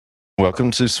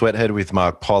Welcome to Sweathead with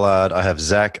Mark Pollard. I have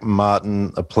Zach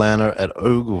Martin, a planner at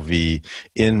Ogilvy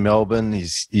in Melbourne.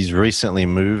 He's recently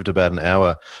moved about an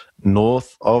hour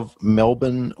north of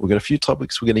Melbourne. We've got a few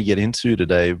topics we're going to get into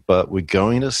today, but we're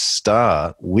going to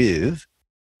start with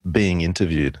being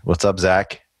interviewed. What's up,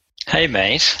 Zach? Hey,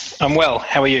 mate. I'm well.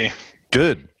 How are you?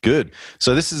 Good.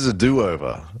 So this is a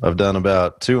do-over. I've done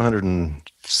about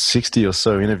 260 or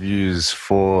so interviews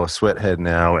for Sweathead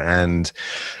now, and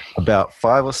about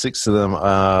 5 or 6 of them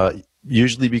are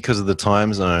usually because of the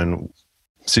time zone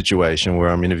situation where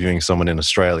I'm interviewing someone in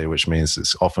Australia, which means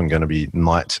it's often going to be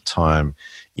night time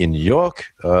in New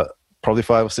York. Probably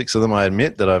 5 or 6 of them, I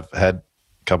admit, that I've had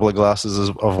a couple of glasses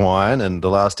of wine. And the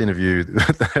last interview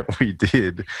that we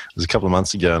did was a couple of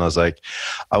months ago, and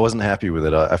I wasn't happy with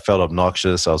it. I felt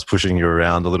obnoxious. I was pushing you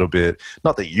around a little bit.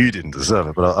 Not that you didn't deserve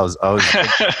it, but I was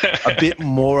a bit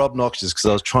more obnoxious because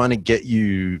I was trying to get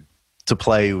you to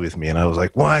play with me, and I was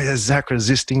like, why is Zach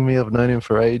resisting me? I've known him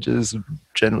for ages,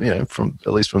 generally, at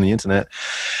least from the internet.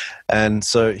 And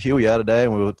so here we are today,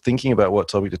 and we were thinking about what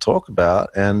topic to talk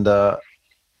about, and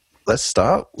let's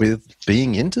start with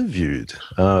being interviewed.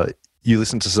 You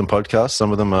listen to some podcasts.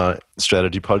 Some of them are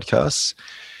strategy podcasts.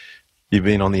 You've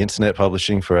been on the internet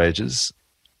publishing for ages.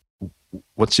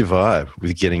 What's your vibe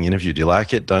with getting interviewed? Do you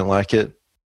like it? Don't like it?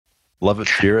 Love it?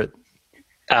 Fear it?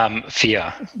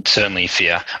 Fear, certainly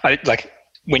fear. I think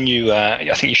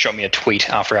you shot me a tweet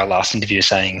after our last interview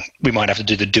saying we might have to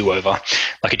do the do-over.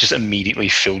 Like, it just immediately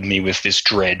filled me with this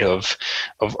dread of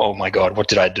oh my God, what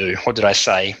did I do? What did I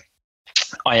say?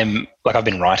 I've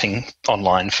been writing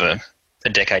online for a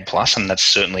decade plus, and that's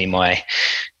certainly my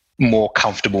more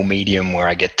comfortable medium where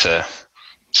I get to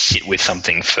sit with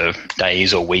something for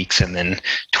days or weeks and then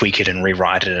tweak it and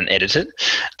rewrite it and edit it.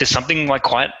 There's something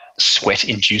quite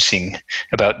sweat-inducing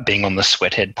about being on the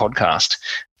Sweathead podcast.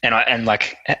 And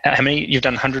how many you've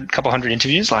done? Couple hundred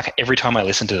interviews. Like, every time I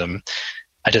listen to them,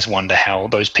 I just wonder how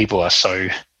those people are so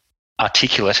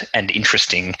articulate and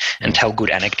interesting and tell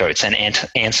good anecdotes and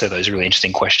answer those really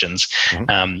interesting questions.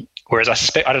 Mm-hmm. Whereas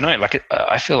I don't know.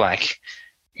 I feel like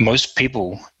most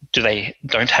people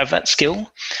don't have that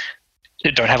skill.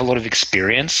 Don't have a lot of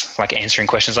experience answering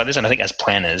questions like this. And I think as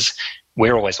planners,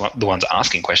 we're always the ones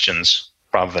asking questions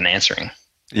rather than answering.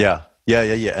 Yeah.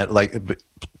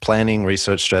 Planning,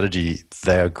 research, strategy,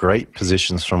 they are great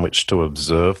positions from which to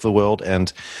observe the world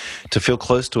and to feel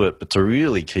close to it, but to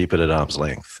really keep it at arm's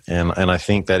length. And I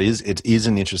think it is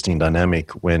an interesting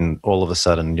dynamic when all of a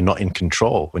sudden you're not in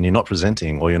control, when you're not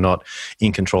presenting, or you're not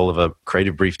in control of a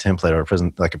creative brief template or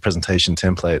a presentation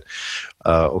template,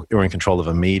 or in control of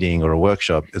a meeting or a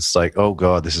workshop. It's like, oh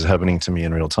God, this is happening to me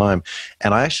in real time.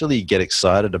 And I actually get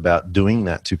excited about doing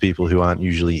that to people who aren't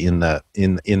usually in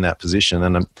that position.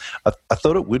 And I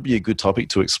thought it would be a good topic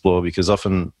to explore, because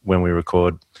often when we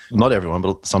record, not everyone,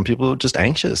 but some people are just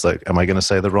anxious. Like, am I going to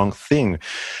say the wrong thing?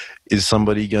 Is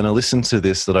somebody going to listen to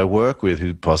this that I work with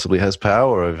who possibly has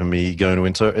power over me?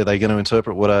 Are they going to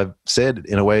interpret what I've said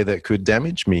in a way that could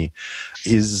damage me?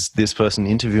 Is this person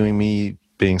interviewing me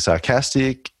being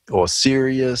sarcastic or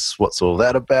serious? What's all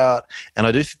that about? And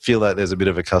I do feel like there's a bit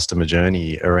of a customer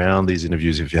journey around these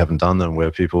interviews, if you haven't done them,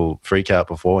 where people freak out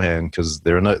beforehand because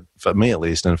for me at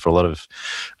least, and for a lot of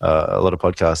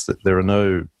podcasts,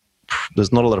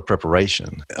 there's not a lot of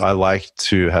preparation. I like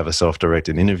to have a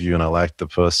self-directed interview, and I like the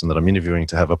person that I'm interviewing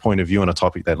to have a point of view on a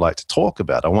topic they'd like to talk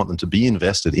about. I want them to be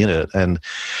invested in it. And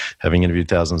having interviewed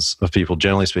thousands of people,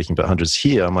 generally speaking, but hundreds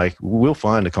here, I'm like, we'll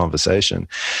find a conversation.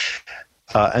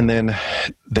 And then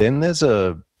there's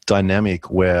a dynamic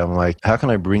where I'm like, how can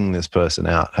I bring this person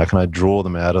out? How can I draw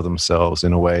them out of themselves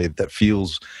in a way that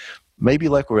feels maybe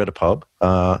like we're at a pub?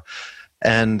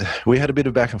 And we had a bit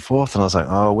of back and forth, and I was like,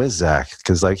 oh, where's Zach?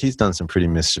 Because he's done some pretty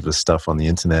mischievous stuff on the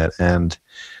internet. And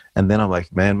then I'm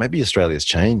like, man, maybe Australia's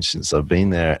changed since I've been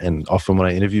there. And often when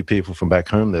I interview people from back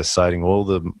home, they're citing all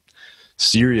the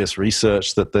serious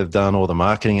research that they've done, or the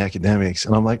marketing academics.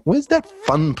 And I'm like, where's that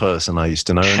fun person I used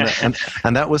to know?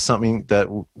 And that was something that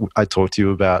I talked to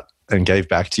you about and gave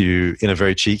back to you in a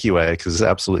very cheeky way, because it's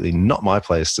absolutely not my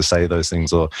place to say those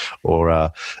things or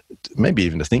maybe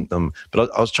even to think them.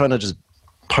 But I was trying to just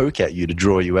poke at you to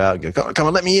draw you out and go, come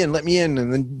on, let me in.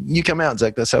 And then you come out,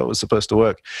 Zach. That's how it was supposed to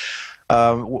work.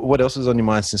 What else was on your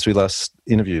mind since we last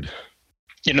interviewed?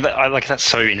 That's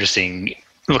so interesting.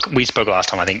 Look, we spoke last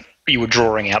time. I think you were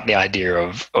drawing out the idea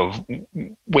of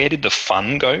where did the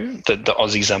fun go that the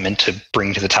Aussies are meant to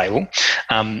bring to the table.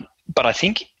 But I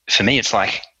think for me, it's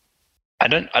like, I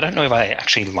don't know if I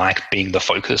actually like being the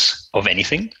focus of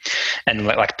anything. And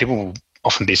people will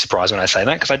often be surprised when I say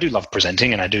that, because I do love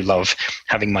presenting and I do love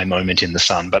having my moment in the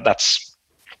sun, but that's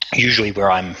usually where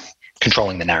I'm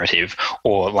controlling the narrative,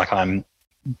 or like I'm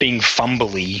being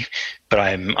fumbly, but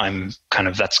I'm kind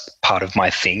of, that's part of my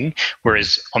thing.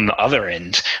 Whereas on the other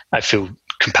end, I feel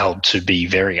compelled to be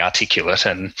very articulate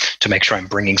and to make sure I'm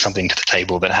bringing something to the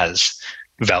table that has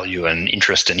value and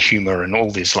interest and humor and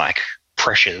all these like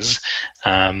pressures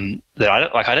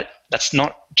that's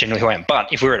not generally who I am.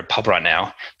 But if we were at a pub right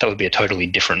now, that would be a totally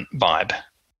different vibe.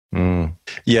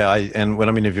 Yeah, and when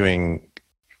I'm interviewing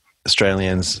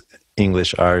Australians,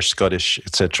 English, Irish, Scottish,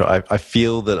 etc., I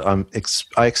feel that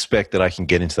I expect that I can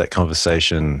get into that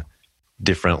conversation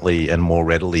differently and more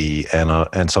readily,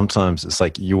 and sometimes it's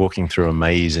like you're walking through a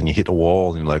maze and you hit a wall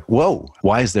and you're like, whoa,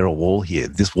 why is there a wall here?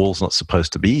 This wall's not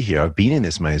supposed to be here. I've been in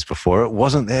this maze before. It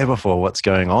wasn't there before. What's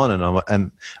going on?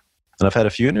 And I've had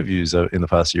a few interviews in the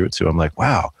past year or two. I'm like,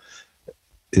 wow,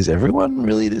 is everyone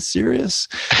really this serious?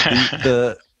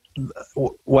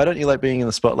 Why don't you like being in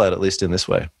the spotlight, at least in this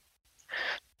way?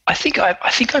 I think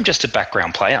I'm just a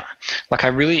background player. Like I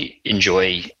really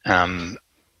enjoy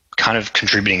kind of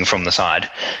contributing from the side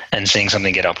and seeing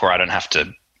something get up where I don't have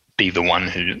to be the one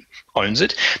who owns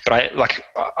it. But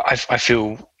I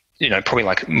feel, probably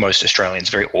like most Australians,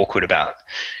 very awkward about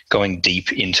going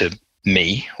deep into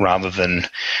me, rather than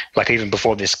like, even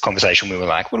before this conversation, we were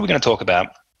like, what are we going to talk about?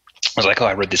 I was like,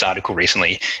 I read this article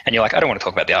recently. And you're like, I don't want to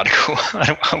talk about the article.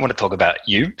 I want to talk about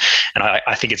you. And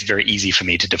I think it's very easy for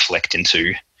me to deflect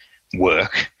into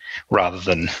work rather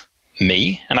than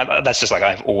me. And that's just like,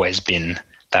 I've always been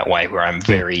that way, where I'm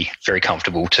very, very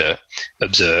comfortable to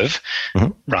observe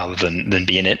rather than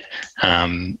be in it.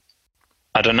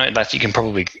 I don't know, that you can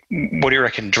probably, what do you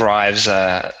reckon drives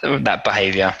that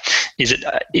behavior? Is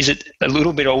it a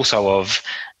little bit also of,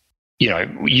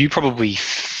 you probably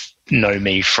know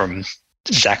me from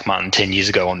Zach Martin 10 years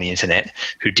ago on the internet,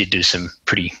 who did do some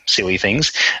pretty silly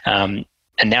things.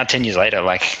 And now 10 years later,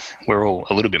 like, we're all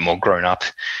a little bit more grown up.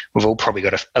 We've all probably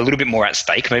got a little bit more at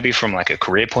stake, maybe from like a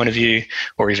career point of view,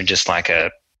 or even just like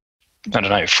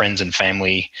friends and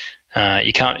family.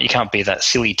 You can't be that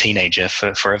silly teenager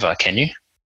for forever, can you?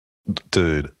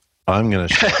 Dude, I'm going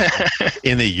to show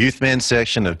in the youth men's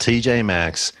section of TJ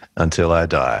Maxx until I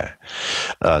die.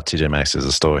 TJ Maxx is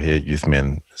a store here. Youth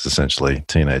men is essentially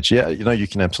teenage. Yeah, you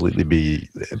can absolutely be,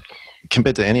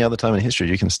 compared to any other time in history,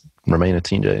 you can remain a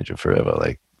teenager forever.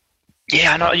 Like,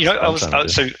 yeah, no,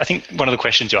 so I think one of the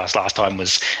questions you asked last time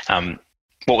was,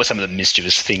 what were some of the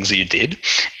mischievous things that you did?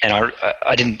 And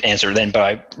I didn't answer it then, but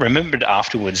I remembered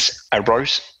afterwards, I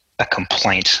wrote a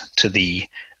complaint to the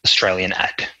Australian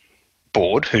Ad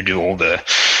Board, who do all the,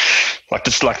 like,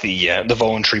 it's like the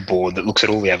voluntary board that looks at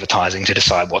all the advertising to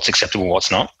decide what's acceptable,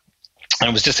 what's not. And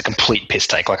it was just a complete piss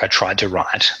take. Like, I tried to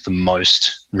write the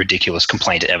most ridiculous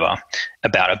complaint ever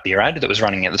about a beer ad that was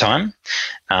running at the time.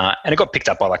 And it got picked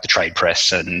up by like the trade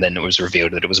press, and then it was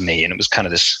revealed that it was me, and it was kind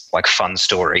of this like fun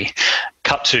story.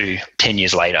 Cut to 10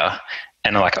 years later,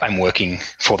 and like, I'm working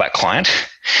for that client,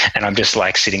 and I'm just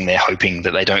like sitting there hoping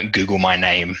that they don't Google my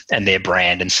name and their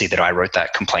brand and see that I wrote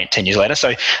that complaint 10 years later.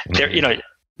 So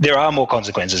there are more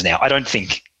consequences now. I don't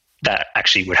think that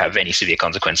actually would have any severe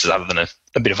consequences other than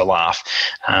a bit of a laugh.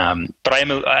 But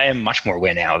I am much more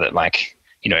aware now that, like,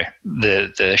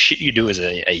 the shit you do as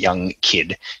a young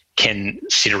kid can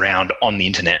sit around on the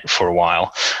internet for a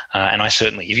while. And I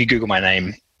certainly, if you Google my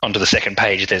name onto the second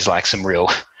page, there's like some real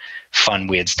fun,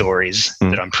 weird stories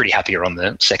that I'm pretty happy are on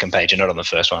the second page and not on the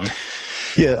first one.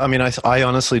 Yeah, I mean, I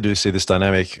honestly do see this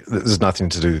dynamic. There's nothing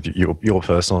to do with your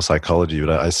personal psychology,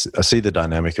 but I see the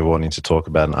dynamic of wanting to talk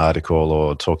about an article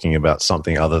or talking about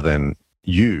something other than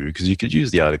you, because you could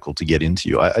use the article to get into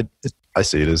you. I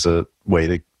see it as a way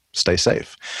to stay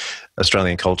safe.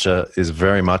 Australian culture is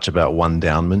very much about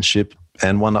one-downmanship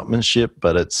and one-upmanship,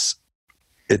 but it's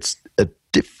a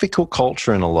difficult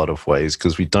culture in a lot of ways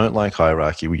because we don't like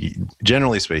hierarchy. We,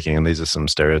 generally speaking, and these are some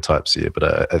stereotypes here,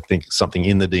 but I think something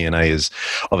in the DNA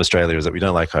of Australia is that we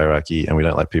don't like hierarchy, and we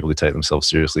don't like people who take themselves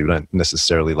seriously. We don't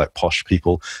necessarily like posh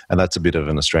people, and that's a bit of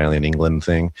an Australian England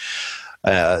thing.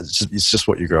 It's just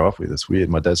what you grow up with. It's weird.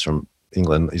 My dad's from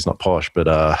England. He's not posh, but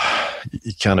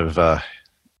you kind of...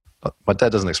 my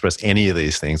dad doesn't express any of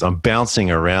these things. I'm bouncing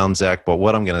around, Zach, but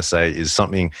what I'm going to say is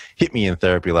something hit me in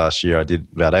therapy last year. I did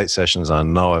about 8 sessions. I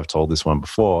know I've told this one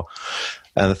before.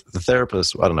 And the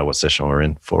therapist, I don't know what session we're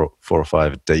in, four or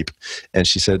five deep, and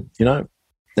she said,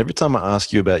 every time I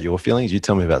ask you about your feelings, you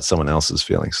tell me about someone else's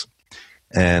feelings.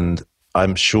 And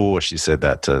I'm sure she said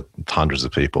that to hundreds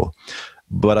of people.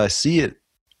 But I see it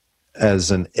as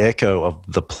an echo of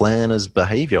the planner's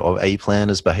behavior, of a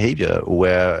planner's behavior,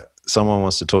 where someone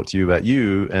wants to talk to you about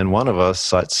you, and one of us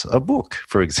cites a book,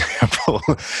 for example,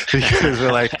 because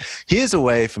we're like, here's a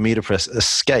way for me to press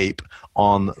escape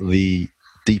on the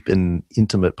deep and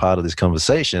intimate part of this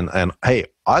conversation. And hey,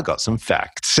 I got some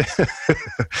facts.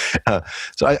 So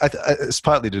it's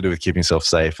partly to do with keeping yourself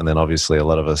safe. And then obviously a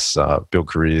lot of us build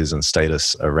careers and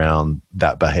status around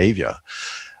that behavior.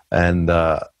 And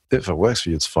if it works for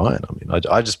you, it's fine. I mean, I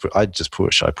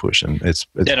push, and it's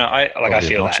I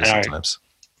feel that. Sometimes.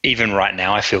 Even right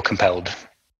now, I feel compelled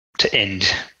to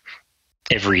end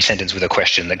every sentence with a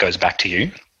question that goes back to you,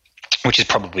 which is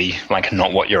probably like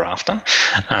not what you're after.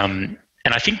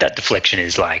 And I think that deflection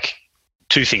is like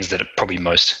two things that probably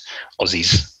most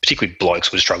Aussies, particularly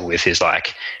blokes, would struggle with, is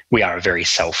like we are a very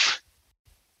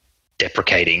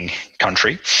self-deprecating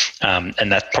country.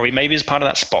 And that probably maybe is part of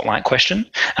that spotlight question.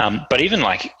 But even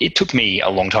like it took me a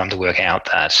long time to work out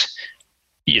that,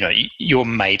 you know, your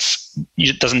mates,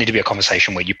 it doesn't need to be a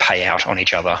conversation where you pay out on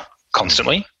each other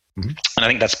constantly. Mm-hmm. And I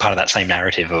think that's part of that same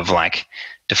narrative of like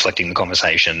deflecting the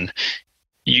conversation.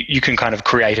 You can kind of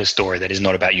create a story that is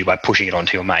not about you by pushing it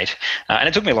onto your mate. And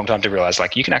it took me a long time to realize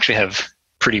like you can actually have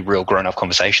pretty real grown-up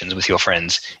conversations with your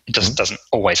friends. It just doesn't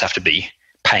always have to be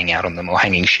paying out on them or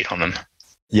hanging shit on them.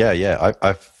 Yeah.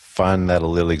 I find that a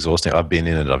little exhausting. I've been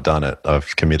in it. I've done it.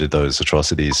 I've committed those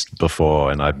atrocities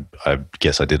before, and I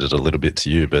guess I did it a little bit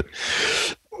to you, but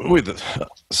with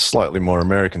slightly more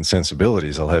American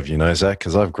sensibilities, I'll have you know, Zach,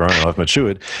 because I've grown, I've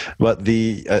matured. But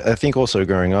I think also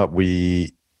growing up,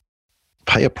 we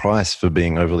pay a price for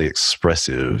being overly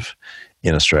expressive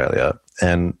in Australia,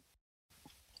 and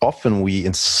often we,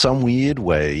 in some weird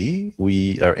way,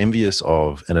 we are envious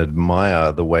of and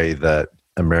admire the way that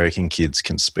American kids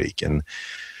can speak. And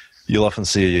you'll often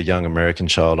see a young American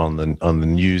child on the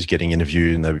news getting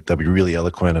interviewed, and they'll be really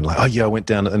eloquent and like, oh yeah, I went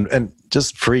down, and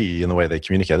just free in the way they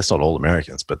communicate. That's not all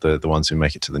Americans, but the ones who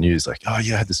make it to the news, like, oh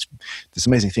yeah, I had this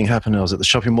amazing thing happen. I was at the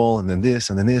shopping mall, and then this,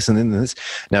 and then this, and then this.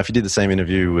 Now, if you did the same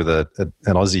interview with an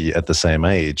Aussie at the same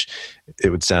age, it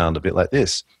would sound a bit like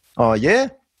this. Oh yeah,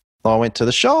 I went to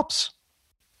the shops.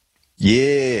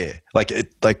 Yeah, like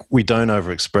we don't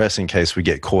overexpress in case we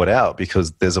get caught out,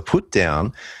 because there's a put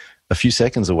down a few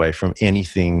seconds away from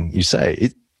anything you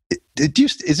say.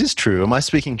 Is this true? Am I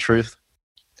speaking truth?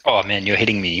 Oh man, you're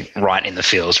hitting me right in the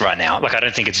feels right now. Like, I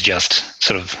don't think it's just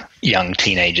sort of young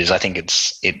teenagers. I think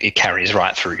it carries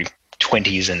right through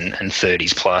 20s and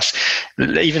 30s plus.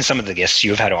 Even some of the guests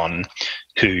you've had on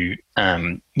who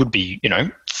would be, you know,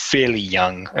 fairly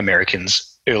young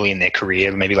Americans early in their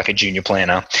career, maybe like a junior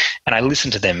planner, and I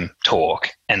listen to them talk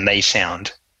and they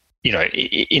sound, you know,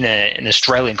 in an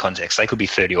Australian context, they could be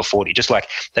 30 or 40, just like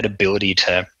that ability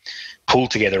to pull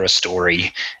together a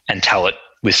story and tell it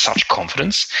with such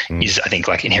confidence is, I think,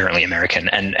 like inherently American,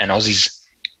 and Aussies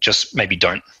just maybe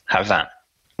don't have that.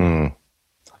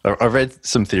 I've read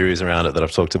some theories around it that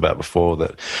I've talked about before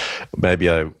that maybe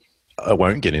I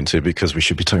won't get into, because we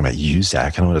should be talking about you,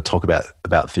 Zach. I don't want to talk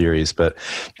about theories, but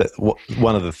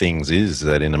one of the things is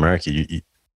that in America,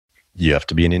 you have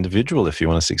to be an individual if you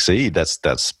want to succeed. That's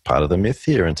part of the myth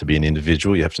here. And to be an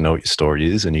individual, you have to know what your story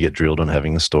is, and you get drilled on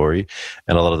having a story.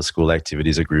 And a lot of the school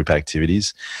activities are group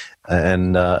activities.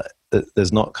 And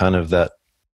there's not kind of that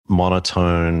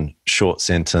monotone, short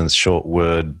sentence, short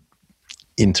word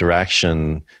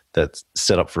interaction that's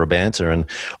set up for a banter. And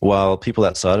while people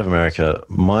outside of America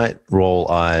might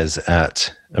roll eyes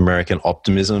at American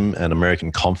optimism and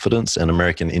American confidence and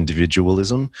American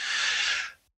individualism,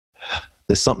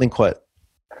 there's something quite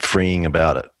freeing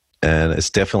about it, and it's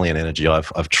definitely an energy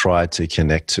I've tried to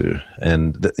connect to.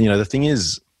 And the thing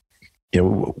is,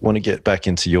 want to get back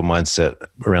into your mindset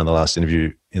around the last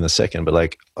interview in a second, but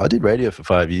like, I did radio for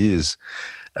 5 years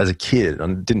as a kid. I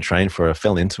didn't train for it. I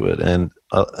fell into it, and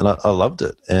I loved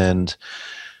it. And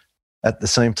at the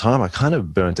same time, I kind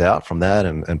of burnt out from that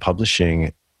and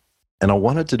publishing. And I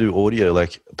wanted to do audio.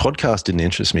 Like, podcast didn't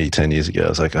interest me 10 years ago. I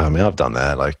was like, oh man, I've done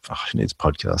that. Like, who needs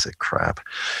podcasts? They're crap.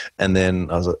 And then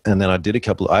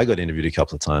I got interviewed a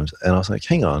couple of times, and I was like,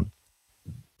 hang on.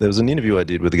 There was an interview I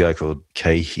did with a guy called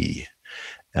Kahi.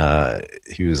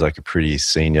 He was like a pretty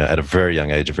senior, at a very young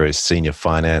age, a very senior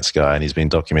finance guy. And he's been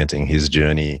documenting his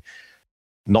journey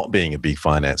not being a big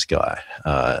finance guy,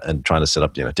 and trying to set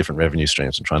up, different revenue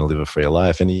streams and trying to live a freer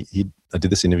life. And I did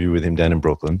this interview with him down in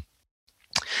Brooklyn.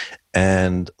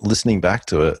 And listening back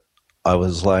to it, I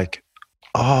was like,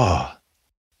 oh,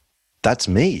 that's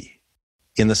me.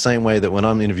 In the same way that when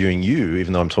I'm interviewing you,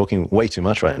 even though I'm talking way too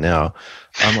much right now,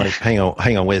 I'm like, hang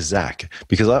on, where's Zach?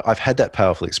 Because I've had that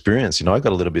powerful experience. I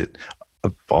got a little bit,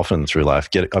 often through life,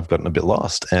 I've gotten a bit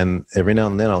lost. And every now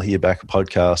and then I'll hear back a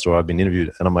podcast or I've been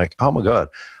interviewed, and I'm like, oh my God,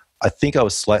 I think I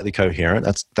was slightly coherent.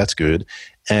 That's good.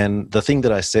 And the thing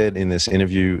that I said in this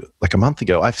interview like a month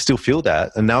ago, I still feel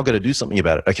that, and now I've got to do something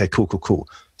about it. Okay, cool.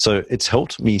 So it's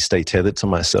helped me stay tethered to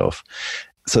myself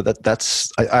so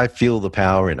I feel the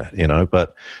power in it, you know.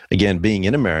 But again, being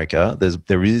in America,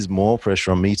 there is more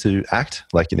pressure on me to act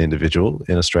like an individual.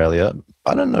 In Australia,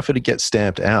 I don't know if it'd get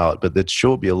stamped out, but there'd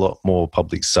sure be a lot more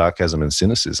public sarcasm and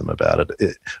cynicism about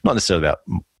it. Not necessarily about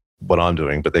what I'm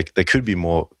doing, but there could be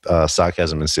more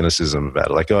sarcasm and cynicism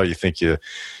about it. Like, oh, you think you're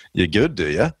good, do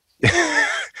you?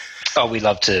 Oh, we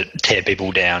love to tear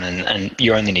people down, and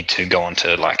you only need to go on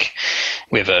to, like,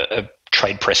 we have a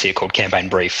trade press here called Campaign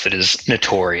Brief that is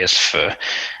notorious for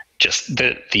just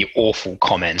the awful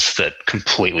comments that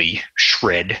completely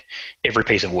shred every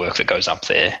piece of work that goes up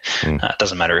there. It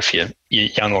doesn't matter if you're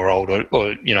young or old,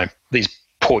 or you know, these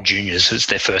poor juniors, it's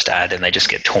their first ad and they just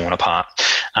get torn apart.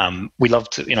 We love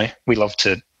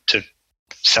to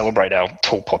celebrate our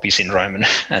tall poppy syndrome,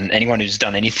 and anyone who's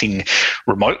done anything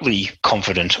remotely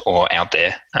confident or out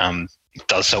there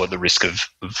does so at the risk of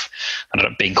I don't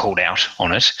know, being called out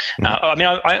on it. I mean,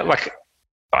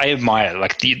 I admire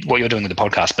what you're doing with the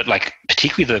podcast, but like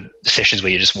particularly the sessions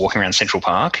where you're just walking around Central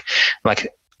Park.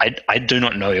 Like I do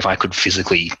not know if I could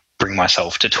physically bring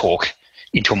myself to talk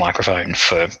into a microphone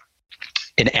for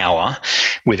an hour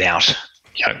without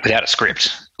a script,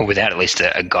 or without at least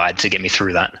a guide to get me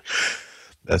through that.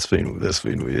 That's been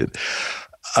weird.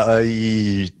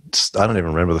 I don't even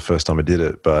remember the first time I did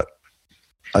it, but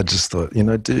I just thought, you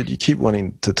know, dude, you keep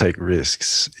wanting to take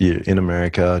risks. You're in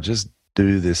America, just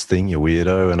do this thing, you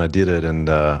weirdo. And I did it, and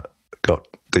got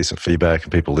decent feedback,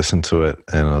 and people listened to it.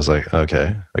 And I was like,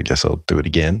 okay, I guess I'll do it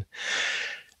again.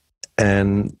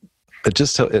 And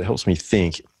it helps me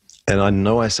think. And I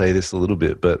know I say this a little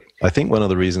bit, but I think one of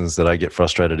the reasons that I get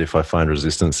frustrated if I find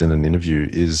resistance in an interview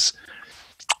is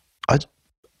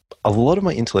a lot of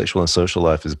my intellectual and social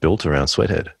life is built around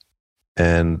Sweathead.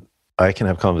 And I can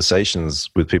have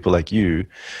conversations with people like you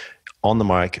on the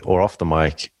mic or off the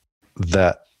mic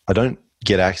that I don't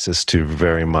get access to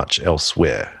very much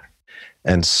elsewhere.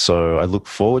 And so I look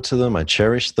forward to them, I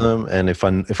cherish them, and if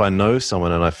I know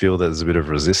someone and I feel that there's a bit of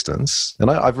resistance,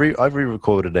 and I've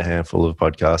re-recorded a handful of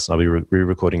podcasts, and I'll be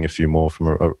re-recording a few more from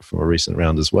a recent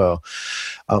round as well.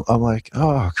 I'm like,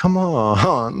 oh, come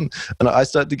on, and I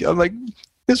start to go, I'm like,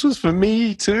 this was for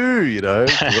me too, you know,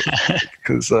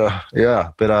 because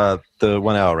yeah. But the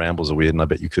 1 hour rambles are weird, and I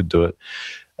bet you could do it.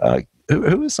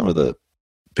 Who are some of the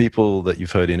people that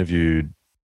you've heard interviewed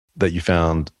that you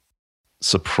found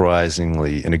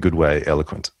surprisingly, in a good way,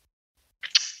 eloquent?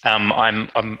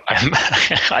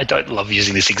 I don't love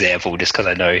using this example just because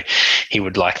I know he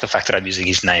would like the fact that I'm using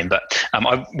his name, but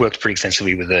I've worked pretty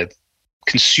extensively with a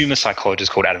consumer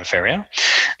psychologist called Adam Ferrier,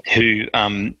 who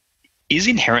is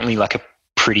inherently like a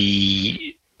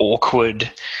pretty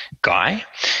awkward guy,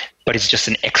 but he's just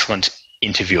an excellent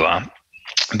interviewer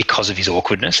because of his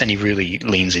awkwardness, and he really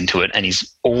leans into it, and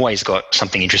he's always got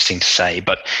something interesting to say,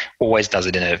 but always does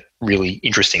it in a really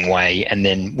interesting way, and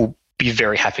then will be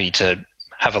very happy to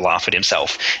have a laugh at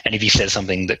himself. And if he says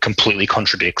something that completely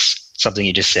contradicts something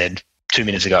he just said 2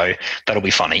 minutes ago, that'll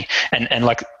be funny. And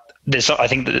like I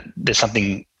think that there's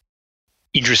something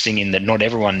interesting in that not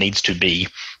everyone needs to be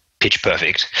pitch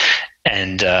perfect,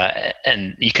 and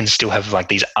you can still have like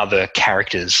these other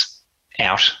characters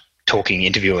out talking,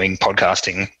 interviewing,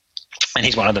 podcasting, and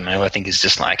he's one of them who I think is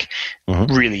just like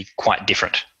really quite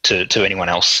different to anyone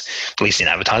else, at least in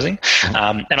advertising.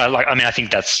 And I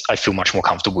think I feel much more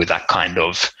comfortable with that kind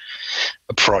of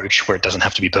approach where it doesn't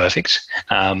have to be perfect.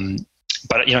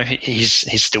 But you know,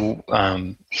 he's still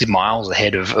he's miles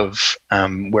ahead of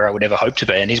where I would ever hope to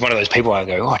be, and he's one of those people I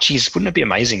go, oh geez, wouldn't it be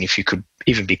amazing if you could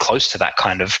even be close to that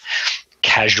kind of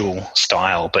casual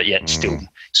style, but yet still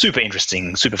super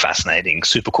interesting, super fascinating,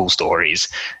 super cool stories.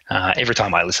 Every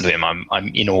time I listen to him,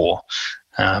 I'm in awe.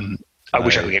 I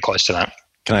wish I could get close to that.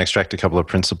 Can I extract a couple of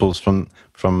principles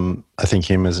from I think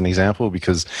him as an example?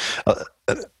 Because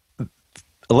a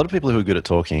lot of people who are good at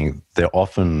talking, they're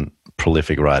often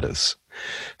prolific writers.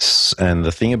 And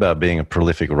the thing about being a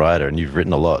prolific writer, and you've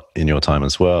written a lot in your time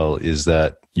as well, is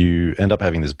that you end up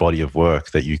having this body of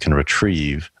work that you can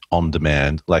retrieve on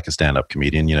demand, like a stand-up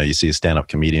comedian. You know, you see a stand-up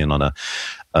comedian on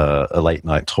a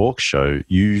late-night talk show.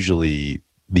 Usually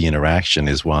the interaction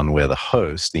is one where the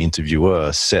host, the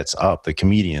interviewer, sets up the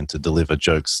comedian to deliver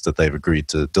jokes that they've agreed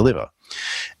to deliver.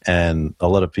 And a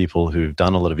lot of people who've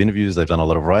done a lot of interviews, they've done a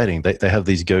lot of writing, they have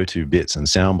these go-to bits and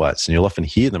sound bites, and you'll often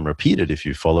hear them repeated if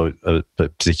you follow a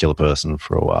particular person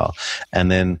for a while.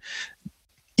 And then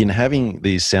in having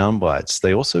these sound bites,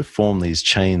 they also form these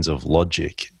chains of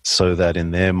logic so that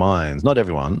in their minds, not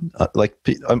everyone,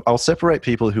 I'll separate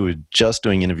people who are just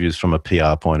doing interviews from a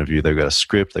PR point of view. They've got a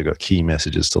script, they've got key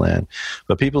messages to land.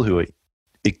 But people who are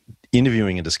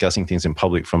interviewing and discussing things in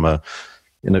public from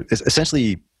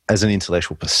essentially as an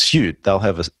intellectual pursuit, they'll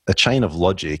have a chain of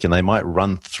logic and they might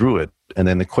run through it. And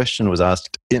then the question was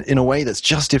asked in a way that's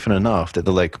just different enough that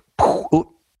they're like, oh,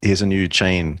 here's a new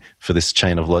chain for this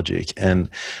chain of logic. And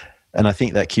I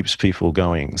think that keeps people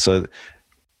going. So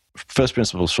first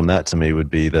principles from that to me would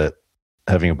be that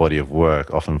having a body of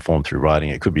work, often formed through writing,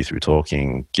 it could be through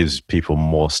talking, gives people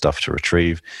more stuff to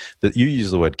retrieve. That you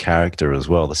use the word character as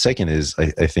well. The second is,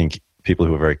 I think, people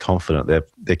who are very confident,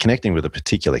 they're connecting with a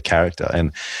particular character.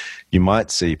 And you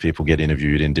might see people get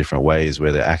interviewed in different ways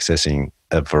where they're accessing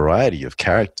a variety of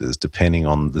characters depending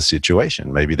on the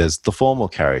situation. Maybe there's the formal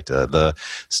character, the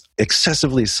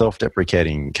excessively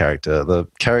self-deprecating character, the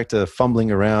character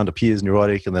fumbling around, appears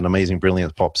neurotic, and then amazing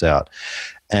brilliance pops out.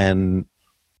 And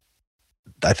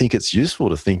I think it's useful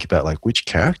to think about, like, which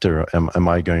character am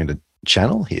I going to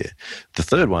channel here? The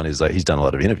third one is, like, he's done a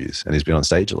lot of interviews and he's been on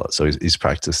stage a lot. So he's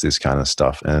practiced this kind of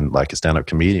stuff. And like a stand-up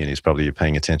comedian, he's probably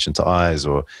paying attention to eyes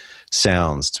or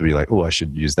sounds to be like, oh, I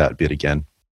should use that bit again.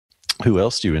 Who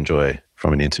else do you enjoy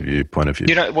from an interview point of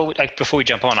view? Well, like, before we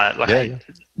jump on,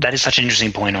 that is such an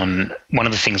interesting point. On one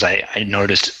of the things I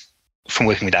noticed from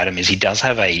working with Adam is he does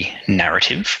have a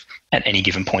narrative at any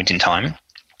given point in time.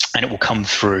 And it will come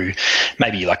through,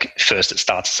 maybe like first it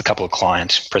starts as a couple of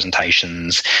client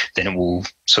presentations, then it will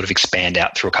sort of expand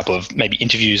out through a couple of maybe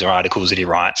interviews or articles that he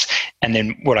writes. And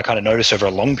then what I kind of noticed over a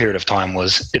long period of time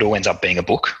was it all ends up being a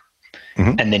book.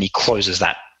 Mm-hmm. And then he closes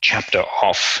that chapter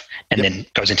off and then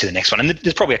goes into the next one. And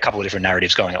there's probably a couple of different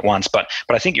narratives going at once, but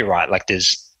I think you're right. Like,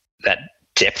 there's that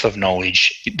depth of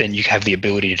knowledge, then you have the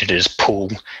ability to just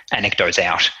pull anecdotes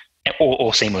out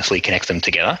or seamlessly connect them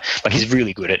together. Like, he's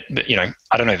really good at, but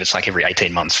I don't know if it's like every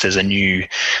 18 months there's a new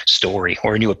story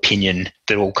or a new opinion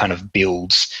that all kind of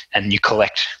builds and you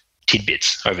collect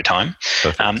tidbits over time.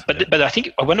 But I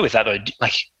think, I wonder with that though,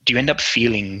 like, do you end up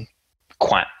feeling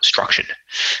quite structured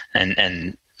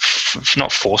and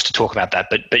not forced to talk about that?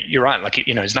 But you're right. Like,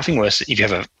 there's nothing worse if you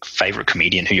have a favorite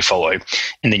comedian who you follow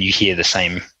and then you hear the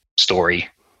same story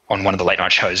on one of the late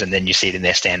night shows, and then you see it in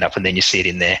their stand up, and then you see it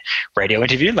in their radio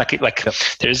interview.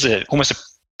 There's almost a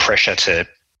pressure to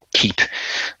keep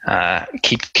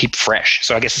fresh.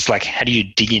 So I guess it's like, how do you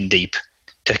dig in deep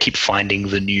to keep finding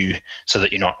the new so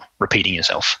that you're not repeating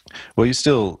yourself? Well, you're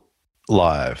still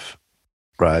live,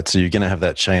 right? So you're going to have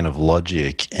that chain of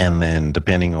logic, and then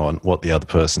depending on what the other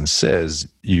person says,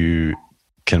 you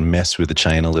can mess with the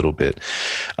chain a little bit.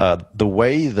 The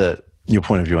way that your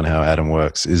point of view on how Adam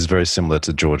works is very similar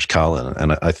to George Carlin.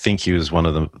 And I think he was one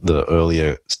of the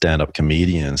earlier stand-up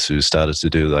comedians who started to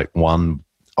do like one,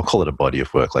 I'll call it a body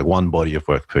of work, like one body of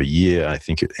work per year. I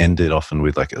think it ended often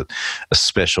with like a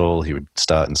special. He would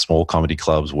start in small comedy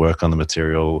clubs, work on the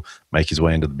material, make his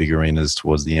way into the big arenas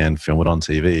towards the end, film it on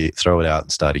TV, throw it out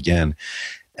and start again.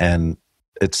 And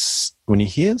it's when you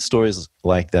hear stories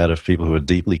like that of people who are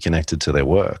deeply connected to their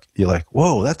work, you're like,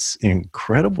 whoa, that's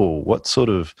incredible. What sort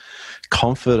of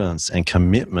confidence and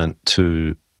commitment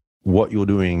to what you're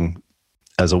doing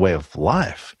as a way of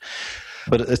life.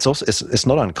 But it's also, it's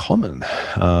not uncommon.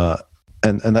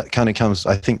 And that kind of comes,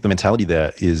 I think the mentality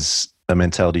there is a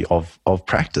mentality of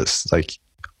practice. Like,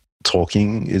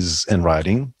 talking and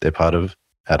writing, they're part of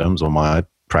Adam's or my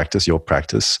practice, your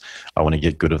practice. I want to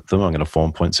get good at them. I'm going to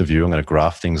form points of view. I'm going to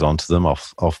graph things onto them.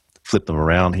 I'll flip them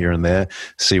around here and there,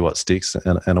 see what sticks,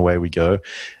 and away we go.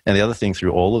 And the other thing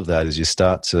through all of that is you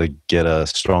start to get a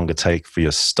stronger take for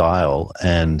your style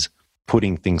and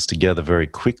putting things together very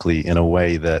quickly in a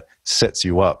way that sets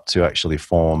you up to actually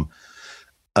form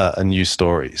a new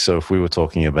story. So if we were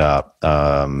talking about,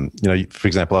 for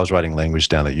example, I was writing language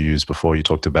down that you used before. You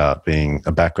talked about being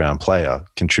a background player,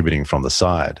 contributing from the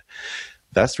side.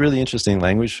 That's really interesting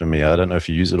language for me. I don't know if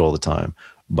you use it all the time,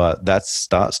 but that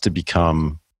starts to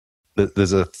become,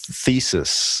 there's a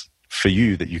thesis for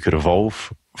you that you could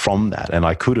evolve from that. And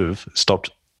I could have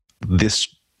stopped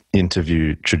this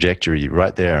interview trajectory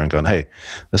right there and gone, hey,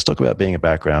 let's talk about being a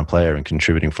background player and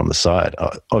contributing from the side.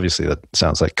 Obviously, that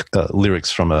sounds like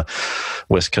lyrics from a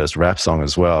West Coast rap song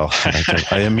as well.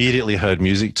 I immediately heard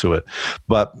music to it.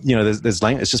 But, there's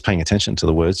language, it's just paying attention to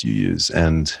the words you use.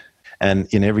 And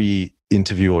in every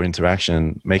interview or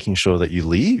interaction, making sure that you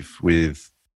leave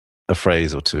with a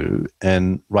phrase or two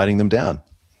and writing them down.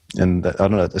 And I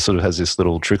don't know, it sort of has this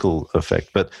little trickle effect,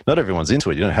 but not everyone's into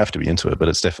it. You don't have to be into it, but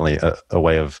it's definitely a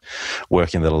way of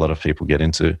working that a lot of people get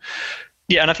into.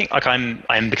 Yeah, and I think like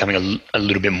I'm becoming a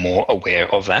little bit more aware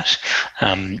of that.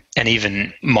 And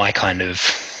even my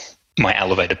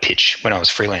elevator pitch when I was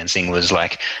freelancing was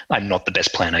like, I'm not the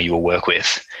best planner you will work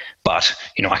with, but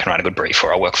I can write a good brief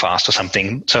or I'll work fast or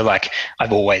something. So like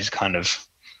I've always kind of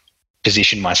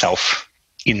positioned myself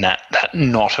in that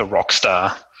not a rock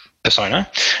star persona,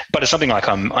 but it's something like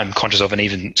I'm conscious of. And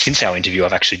even since our interview,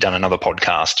 I've actually done another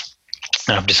podcast,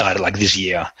 and I've decided like this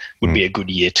year would be a good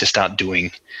year to start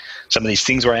doing some of these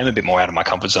things where I am a bit more out of my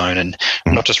comfort zone and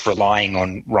not just relying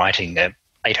on writing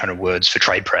 800 words for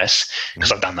trade press,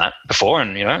 because I've done that before,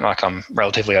 and like I'm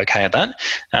relatively okay at that.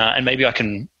 And maybe I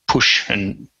can push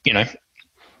and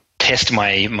test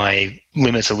my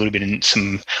limits a little bit in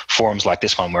some forums like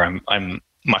this one where I'm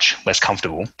much less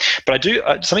comfortable. But I do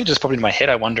something just popped into my head.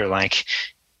 I wonder, like,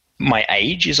 my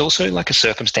age is also like a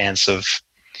circumstance of,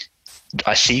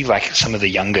 I see like some of the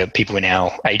younger people in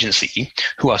our agency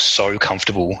who are so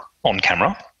comfortable on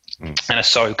camera and are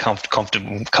so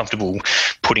comfortable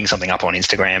putting something up on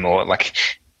Instagram, or like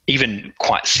even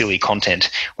quite silly content,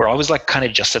 where I was like kind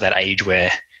of just at that age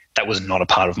where that was not a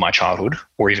part of my childhood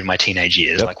or even my teenage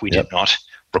years. Like we did not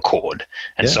record.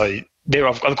 And so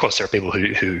of course there are people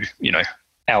who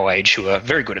our age who are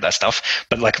very good at that stuff,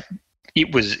 but like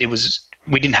it was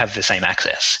we didn't have the same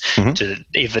access to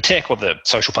either the tech or the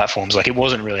social platforms. Like it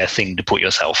wasn't really a thing to put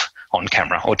yourself on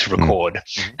camera or to record.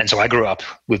 And so I grew up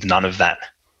with none of that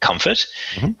comfort.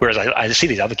 Whereas I see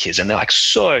these other kids and they're like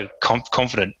so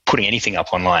confident putting anything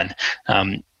up online.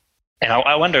 And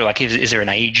I wonder, like, is there an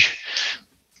age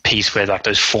piece where like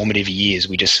those formative years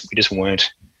we just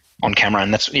weren't on camera?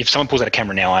 And that's, if someone pulls out a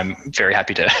camera now, I'm very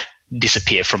happy to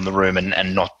disappear from the room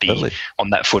and not be on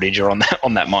that footage or on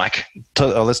that mic.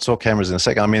 Let's talk cameras in a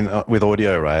second. I mean, with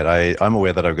audio, right, I'm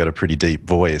aware that I've got a pretty deep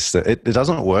voice. It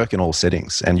doesn't work in all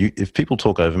settings. And if people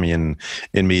talk over me in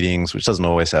meetings, which doesn't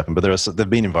always happen, but there've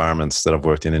been environments that I've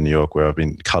worked in New York where I've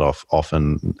been cut off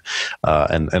often,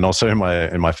 and also in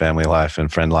my family life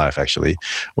and friend life, actually,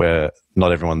 where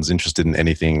not everyone's interested in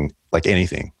anything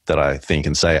that I think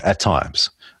and say at times.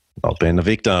 Not being the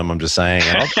victim, I'm just saying,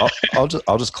 and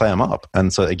I'll just clam up.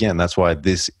 And so again, that's why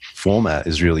this format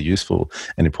is really useful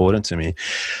and important to me.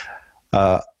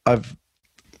 I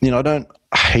don't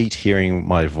hate hearing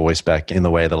my voice back in the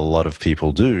way that a lot of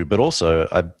people do, but also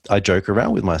I joke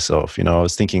around with myself. I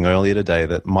was thinking earlier today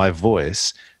that my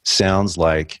voice sounds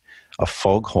like a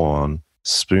foghorn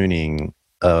spooning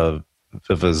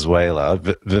Vuvuzela.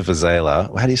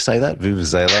 How do you say that?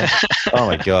 Vuvuzela. Oh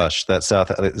my gosh, that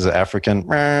South is African.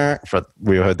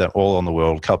 We heard that all on the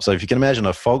World Cup. So if you can imagine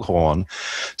a foghorn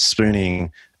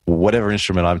spooning whatever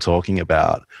instrument I'm talking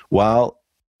about while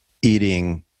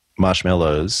eating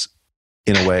marshmallows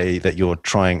in a way that you're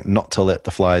trying not to let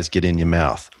the flies get in your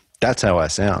mouth. That's how I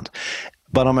sound.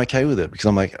 But I'm okay with it because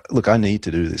I'm like, look, I need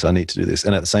to do this.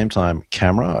 And at the same time,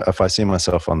 camera, if I see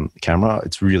myself on camera,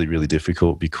 it's really, really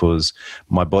difficult because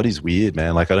my body's weird,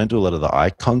 man. Like I don't do a lot of the eye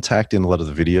contact in a lot of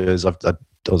the videos. I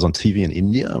was on TV in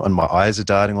India and my eyes are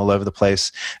darting all over the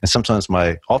place. And sometimes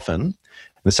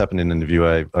this happened in an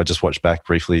interview I just watched back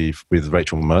briefly with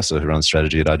Rachel Mercer, who runs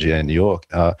strategy at RGA in New York.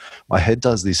 My head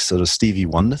does these sort of Stevie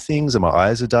Wonder things and my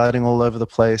eyes are darting all over the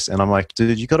place. And I'm like,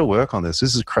 dude, you got to work on this.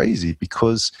 This is crazy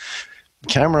because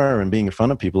camera and being in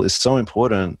front of people is so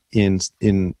important in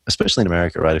especially in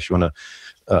America, right? If you want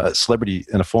to celebrity,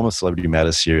 and a form of celebrity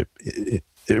matters here, it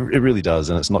really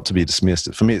does, and it's not to be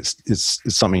dismissed. For me, it's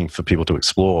something for people to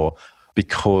explore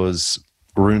because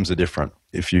rooms are different.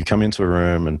 If you come into a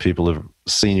room and people have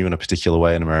seen you in a particular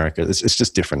way in America, it's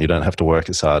just different. You don't have to work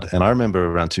as hard. And I remember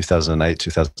around 2008,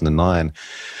 2009,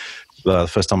 the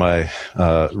first time I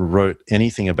wrote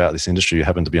anything about this industry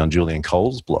happened to be on Julian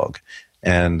Cole's blog,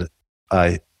 and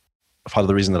part of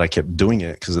the reason that I kept doing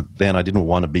it, because then I didn't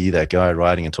want to be that guy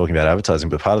writing and talking about advertising,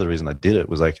 but part of the reason I did it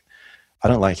was like, I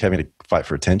don't like having to fight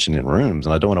for attention in rooms,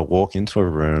 and I don't want to walk into a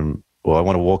room, or I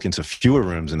want to walk into fewer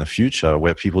rooms in the future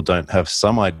where people don't have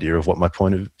some idea of what my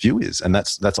point of view is. And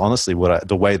that's honestly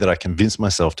the way that I convinced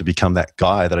myself to become that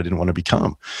guy that I didn't want to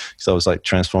become. So I was like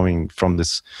transforming from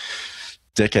this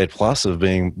decade plus of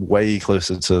being way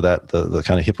closer to the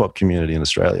kind of hip hop community in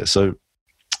Australia. So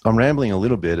I'm rambling a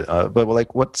little bit, but like,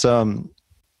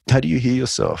 how do you hear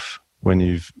yourself when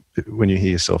you hear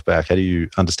yourself back? How do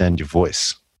you understand your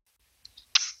voice?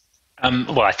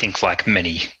 Well, I think like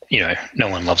many, no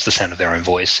one loves the sound of their own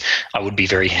voice. I would be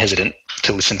very hesitant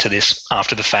to listen to this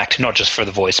after the fact, not just for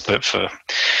the voice, but for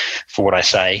what I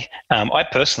say. I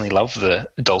personally love the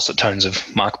dulcet tones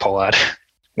of Mark Pollard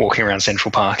walking around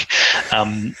Central Park.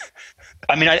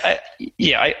 I mean,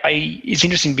 it's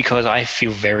interesting because I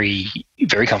feel very,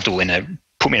 very comfortable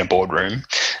put me in a boardroom,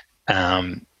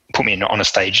 put me on a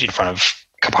stage in front of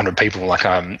a couple hundred people. Like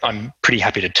I'm pretty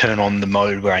happy to turn on the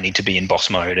mode where I need to be in boss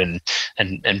mode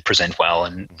and present well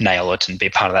and nail it and be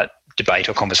a part of that debate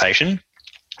or conversation.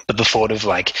 But the thought of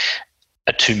like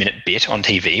a 2-minute bit on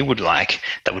TV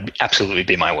that would absolutely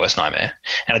be my worst nightmare.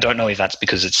 And I don't know if that's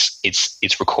because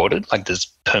it's recorded, like there's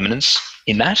permanence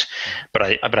in that, but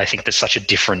I think there's such a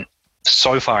different,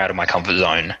 so far out of my comfort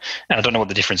zone, and I don't know what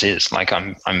the difference is. Like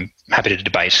I'm happy to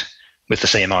debate with the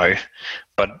CMO,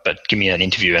 but give me an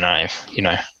interview and I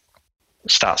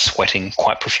start sweating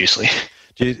quite profusely.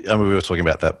 We were talking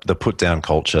about the put down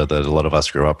culture that a lot of us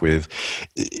grew up with.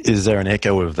 Is there an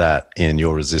echo of that in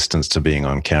your resistance to being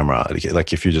on camera?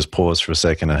 Like if you just paused for a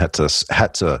second and had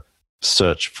to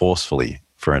search forcefully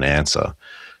for an answer,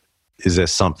 is there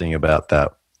something about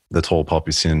that, the tall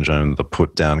poppy syndrome, the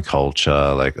put down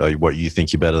culture, like what, you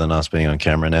think you're better than us being on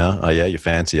camera now? Oh yeah, you're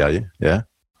fancy, are you? Yeah.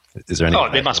 Is there any? Oh,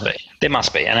 there must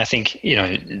be. And I think,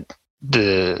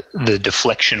 the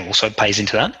deflection also pays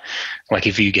into that. Like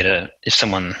if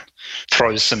someone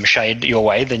throws some shade your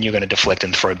way, then you're going to deflect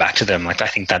and throw back to them. Like I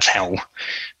think that's how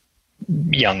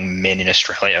young men in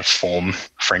Australia form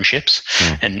friendships.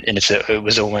 And it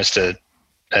was almost a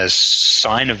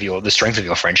sign of the strength of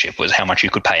your friendship was how much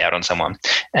you could pay out on someone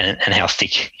and how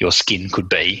thick your skin could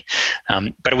be.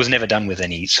 But it was never done with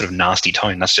any sort of nasty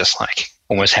tone. That's just like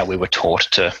almost how we were taught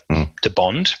to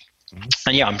bond.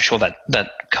 And yeah, I'm sure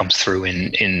that comes through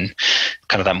in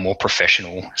kind of that more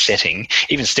professional setting.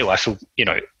 Even still, I feel,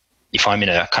 if I'm in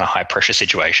a kind of high pressure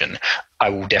situation, I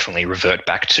will definitely revert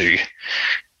back to,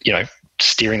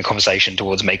 steering the conversation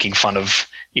towards making fun of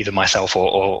either myself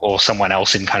or someone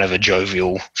else in kind of a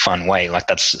jovial, fun way. Like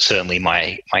that's certainly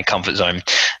my comfort zone.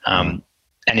 And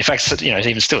in fact,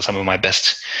 even still, some of my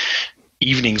best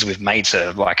evenings with mates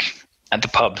are like at the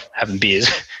pub having beers,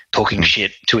 talking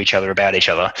shit to each other about each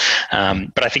other.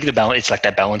 But I think it's like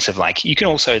that balance of like, you can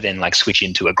also then like switch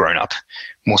into a grown up,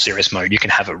 more serious mode. You can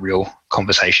have a real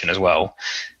conversation as well.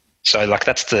 So like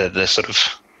that's the sort of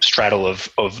straddle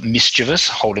of mischievous,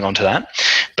 holding on to that,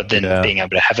 but then being able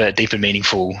to have a deep and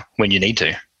meaningful when you need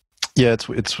to. Yeah,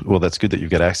 well, that's good that you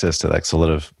get access to that, because a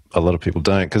lot of people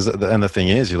don't. And the thing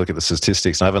is, you look at the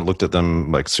statistics, and I haven't looked at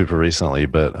them like super recently,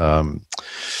 but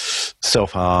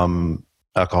self-harm,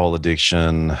 alcohol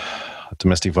addiction,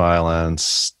 domestic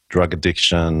violence, drug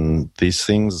addiction, these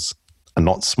things are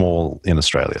not small in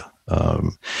Australia.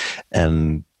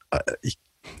 And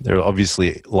there are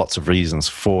obviously lots of reasons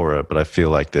for it, but I feel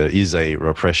like there is a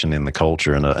repression in the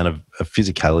culture and a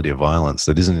physicality of violence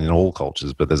that isn't in all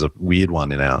cultures, but there's a weird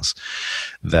one in ours.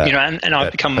 That and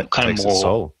I've become kind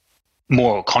of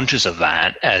more conscious of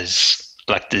that as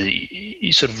like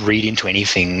you sort of read into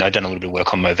anything. I've done a little bit of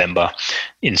work on Movember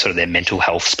in sort of their mental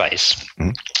health space,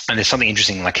 and there's something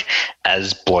interesting like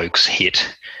as blokes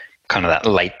hit kind of that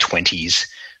late 20s.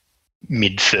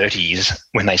 Mid-30s,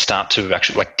 when they start to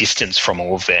actually like distance from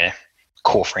all of their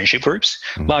core friendship groups,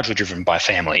 largely driven by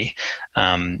family,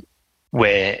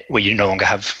 where you no longer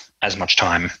have as much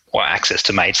time or access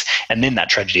to mates. And then that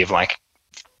tragedy of like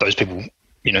those people,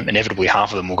 inevitably half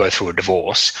of them will go through a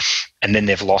divorce, and then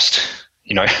they've lost,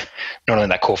 not only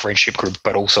that core friendship group,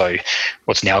 but also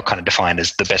what's now kind of defined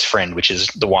as the best friend, which is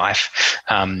the wife.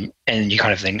 And you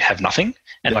kind of then have nothing.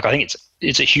 And like I think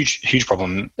it's a huge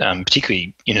problem,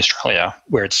 particularly in Australia,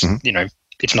 where it's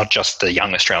it's not just the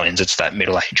young Australians; it's that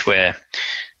middle age where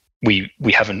we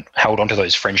haven't held onto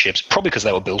those friendships, probably because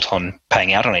they were built on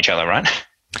paying out on each other, right?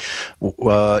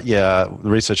 Well, yeah, the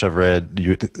research I've read.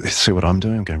 You see what I'm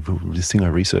doing? I'm going this thing I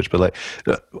researched, but like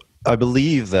I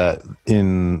believe that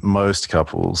in most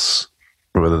couples,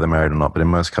 whether they're married or not, but in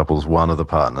most couples, one of the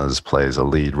partners plays a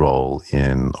lead role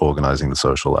in organising the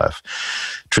social life.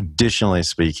 Traditionally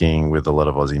speaking, with a lot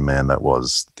of Aussie men, that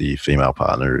was the female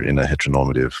partner in a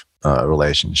heteronormative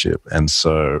relationship. And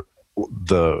so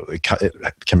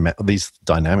these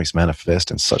dynamics manifest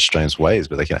in such strange ways,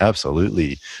 but they can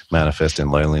absolutely manifest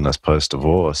in loneliness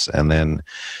post-divorce. And then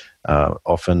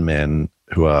often men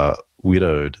who are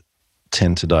widowed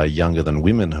tend to die younger than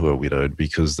women who are widowed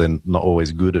because they're not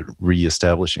always good at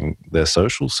re-establishing their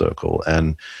social circle.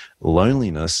 And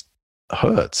loneliness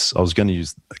hurts. I was going to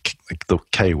use the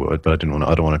K word, but I don't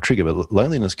want to trigger, but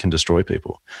loneliness can destroy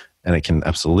people, and it can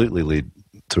absolutely lead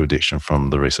to addiction from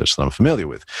the research that I'm familiar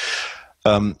with.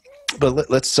 But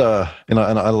let's, and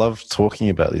I love talking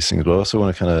about these things, but I also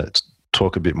want to kind of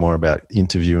talk a bit more about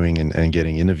interviewing and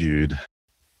getting interviewed.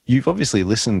 You've obviously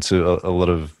listened to a lot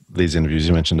of these interviews.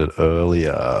 You mentioned it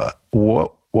earlier.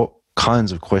 What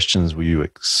kinds of questions were you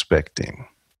expecting?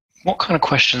 What kind of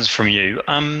questions from you?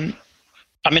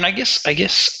 I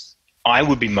guess I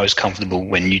would be most comfortable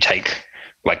when you take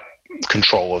like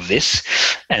control of this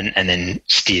and then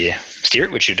steer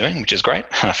it, which you're doing, which is great.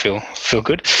 I feel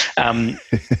good.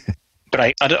 But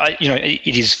I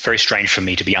it is very strange for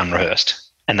me to be unrehearsed.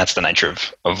 and that's the nature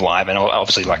of live, and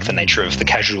obviously like the nature of the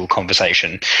casual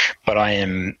conversation. But I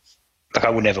am like, I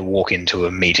would never walk into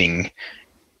a meeting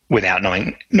without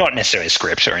knowing, not necessarily a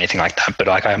script or anything like that, but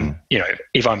like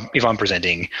if I'm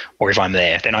presenting or if I'm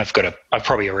there, then I've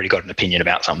probably already got an opinion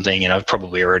about something, and I've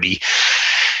probably already,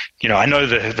 I know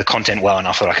the content well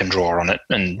enough that I can draw on it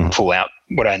and pull out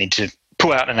what I need to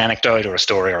pull out, an anecdote or a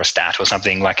story or a stat or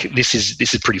something. Like this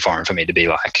is pretty foreign for me to be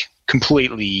like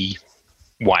completely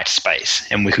white space,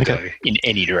 and we could go in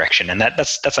any direction, and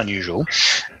that's unusual.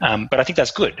 But I think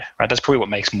that's good, right? That's probably what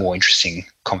makes more interesting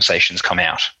conversations come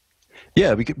out.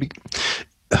 Yeah,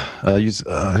 I use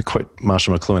quote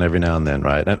Marshall McLuhan every now and then,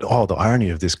 right? And the irony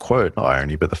of this quote, not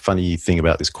irony, but the funny thing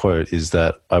about this quote is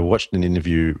that I watched an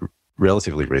interview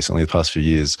relatively recently, the past few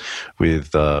years,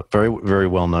 with a very, very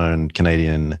well-known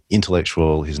Canadian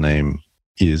intellectual. His name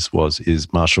is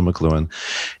Marshall McLuhan.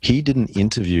 He did an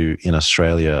interview in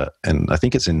Australia, and I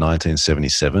think it's in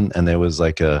 1977, and there was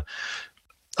like a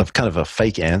kind of a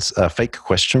fake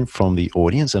question from the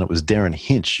audience, and it was Darren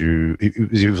Hinch, who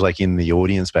was like in the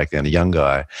audience back then, a young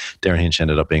guy. Darren Hinch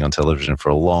ended up being on television for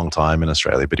a long time in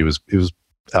Australia, but he was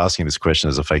asking this question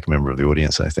as a fake member of the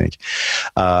audience, I think.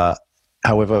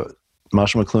 However,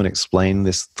 Marshall McLuhan explained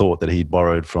this thought that he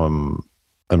borrowed from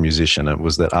a musician. It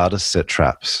was that artists set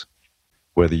traps.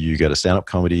 Whether you go to stand-up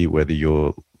comedy, whether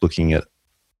you're looking at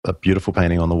a beautiful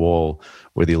painting on the wall,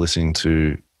 whether you're listening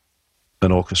to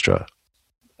an orchestra,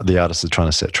 the artists are trying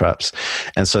to set traps.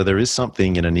 And so there is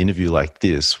something in an interview like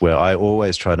this where I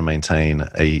always try to maintain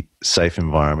a safe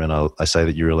environment. I say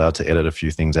that you're allowed to edit a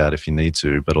few things out if you need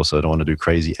to, but also I don't want to do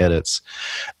crazy edits.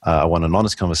 I want an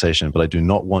honest conversation, but I do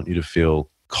not want you to feel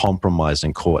compromised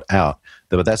and caught out.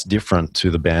 But that's different to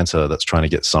the banter that's trying to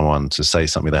get someone to say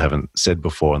something they haven't said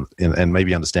before and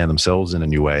maybe understand themselves in a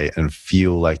new way and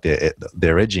feel like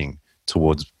they're edging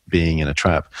towards being in a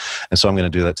trap. And so I'm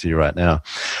going to do that to you right now.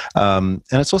 And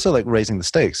it's also like raising the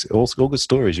stakes. All good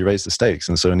stories, you raise the stakes.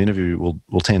 And so an interview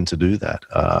will tend to do that.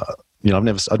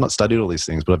 I've not studied all these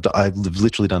things, but I've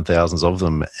literally done thousands of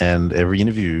them. And every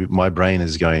interview, my brain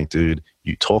is going, dude,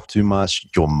 you talk too much,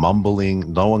 you're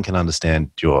mumbling, no one can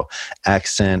understand your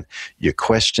accent, your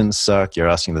questions suck, you're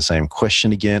asking the same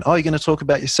question again. Oh, you're going to talk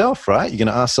about yourself, right? You're going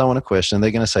to ask someone a question, they're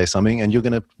going to say something, and you're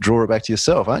going to draw it back to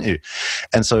yourself, aren't you?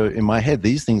 And so in my head,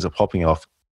 these things are popping off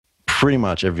pretty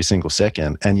much every single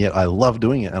second, and yet I love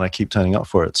doing it and I keep turning up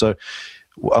for it. So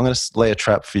I'm going to lay a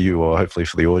trap for you, or hopefully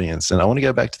for the audience. And I want to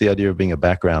go back to the idea of being a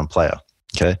background player,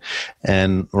 okay?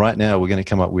 And right now we're going to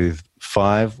come up with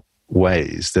 5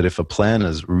 ways that if a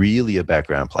planner's really a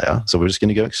background player, so we're just going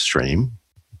to go extreme,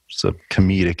 it's a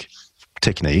comedic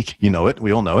technique, you know it,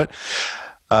 we all know it.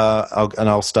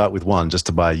 I'll start with one just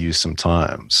to buy you some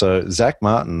time. So Zach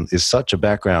Martin is such a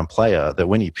background player that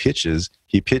when he pitches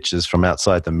from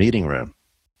outside the meeting room.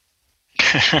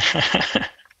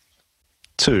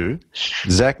 2,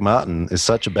 Zach Martin is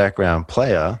such a background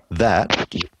player that,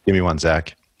 give me one,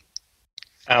 Zach.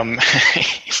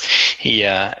 He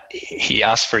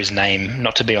asked for his name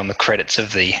not to be on the credits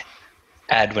of the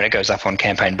ad when it goes up on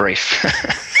Campaign Brief.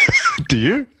 Do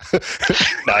you?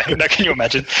 No, can you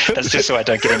imagine? That's just so I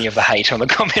don't get any of the hate on the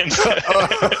comments.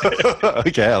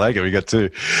 Okay, I like it. We got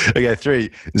 2. Okay, 3,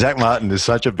 Zach Martin is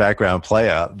such a background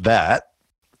player that...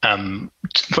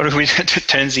 what if we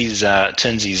turns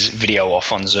his video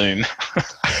off on Zoom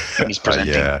when he's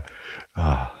presenting? Yeah.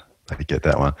 Let me get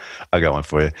that one. I got one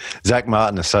for you. Zach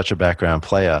Martin is such a background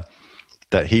player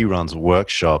that he runs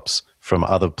workshops from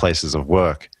other places of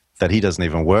work that he doesn't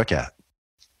even work at.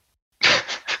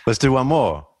 Let's do one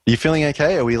more. Are you feeling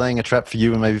okay? Are we laying a trap for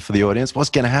you and maybe for the audience? What's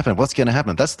going to happen? What's going to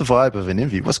happen? That's the vibe of an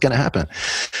interview. What's going to happen?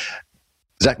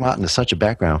 Zach Martin is such a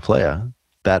background player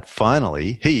that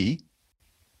finally he...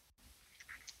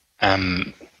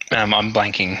 I'm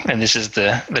blanking, and this is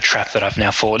the trap that I've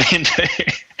now fallen into.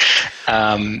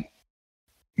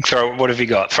 What have you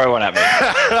got? Throw one at me.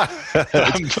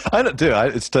 I don't do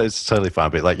it. It's totally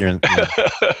fine, but like you're in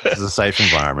this is a safe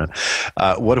environment.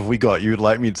 What have we got? You would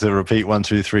like me to repeat 1,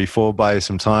 2, 3, 4, buy you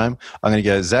some time? I'm going to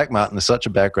go, Zach Martin is such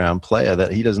a background player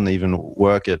that he doesn't even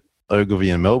work at Ogilvy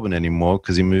in Melbourne anymore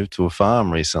because he moved to a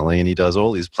farm recently and he does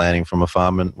all his planning from a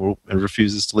farm and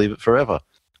refuses to leave it forever.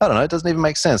 I don't know. It doesn't even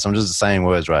make sense. I'm just saying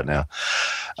words right now.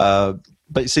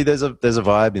 But you see, there's a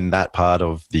vibe in that part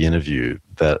of the interview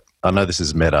that I know this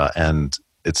is meta and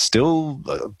it's still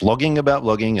blogging about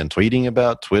blogging and tweeting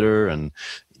about Twitter and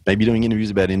maybe doing interviews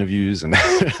about interviews and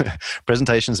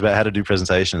presentations about how to do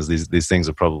presentations. These things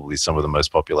are probably some of the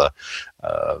most popular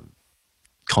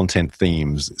content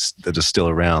themes that are still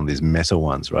around, these meta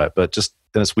ones, right? But just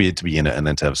then it's weird to be in it and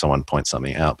then to have someone point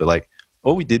something out. But like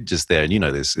all we did just there, and you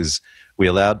know this, is we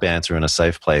allowed banter in a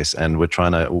safe place, and we're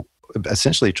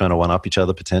essentially trying to one-up each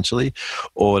other potentially,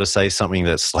 or to say something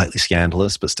that's slightly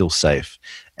scandalous but still safe.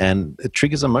 And it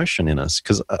triggers emotion in us,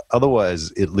 because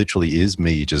otherwise it literally is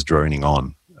me just droning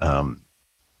on.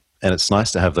 And it's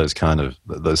nice to have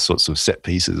those sorts of set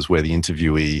pieces where the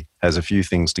interviewee has a few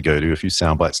things to go to, a few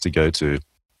sound bites to go to.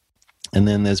 And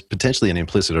then there's potentially an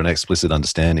implicit or an explicit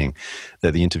understanding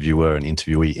that the interviewer and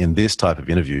interviewee in this type of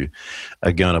interview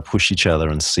are going to push each other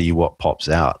and see what pops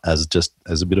out as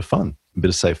a bit of fun, a bit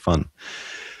of safe fun.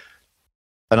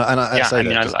 I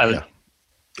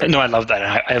love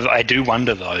that. I do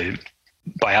wonder, though,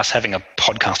 by us having a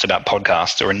podcast about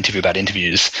podcasts or an interview about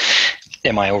interviews,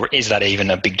 is that even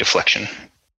a big deflection?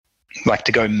 Like,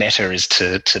 to go meta is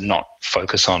to not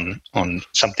focus on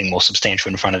something more substantial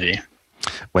in front of you.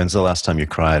 When's the last time you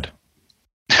cried?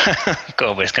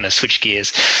 God, we're just going to switch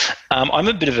gears. I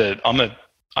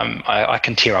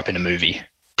can tear up in a movie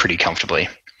pretty comfortably.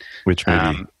 Which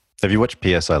movie? Have you watched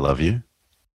P.S. I Love You?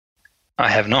 I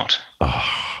have not.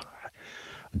 Oh,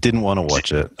 didn't want to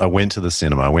watch it. I went to the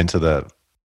cinema. I went to the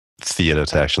theater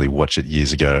to actually watch it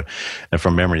years ago. And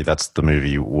from memory, that's the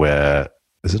movie where,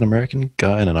 is it an American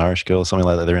guy and an Irish girl or something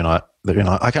like that? They're in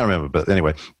I can't remember. But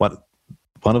anyway,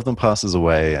 one of them passes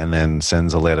away and then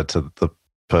sends a letter to the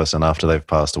person after they've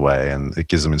passed away, and it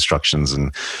gives them instructions.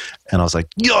 And I was like,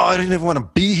 I didn't even want to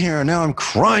be here, and now I'm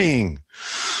crying.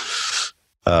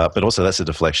 But also that's a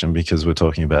deflection, because we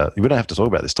don't have to talk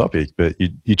about this topic, but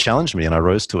you challenged me and I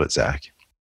rose to it, Zach.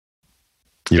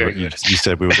 You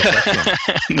said we were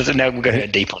deflecting. Now we're going to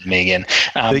go deep on me again.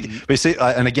 But you see,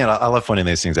 and again, I love pointing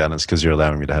these things out, and it's because you're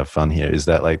allowing me to have fun here, is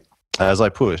that, like, as I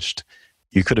pushed,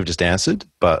 you could have just answered,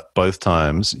 but both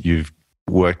times you've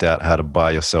worked out how to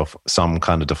buy yourself some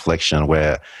kind of deflection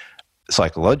where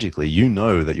psychologically you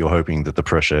know that you're hoping that the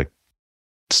pressure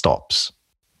stops.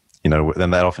 And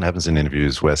that often happens in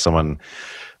interviews where someone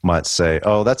might say,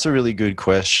 oh, that's a really good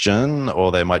question,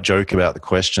 or they might joke about the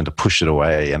question to push it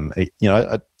away. And,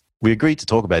 we agreed to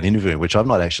talk about interviewing, which I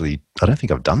don't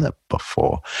think I've done that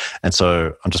before. And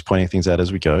so I'm just pointing things out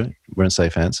as we go. We're in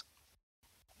safe hands.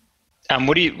 So I'm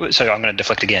going to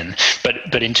deflect again,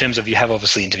 but in terms of, you have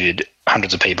obviously interviewed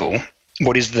hundreds of people.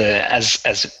 What is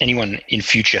as anyone in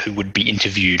future who would be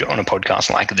interviewed on a podcast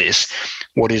like this,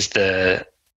 what is the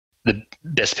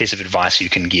best piece of advice you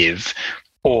can give,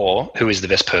 or who is the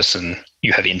best person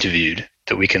you have interviewed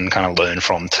that we can kind of learn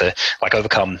from to, like,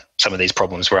 overcome some of these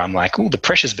problems where I'm like, the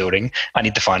pressure's building. I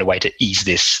need to find a way to ease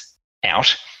this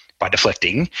out by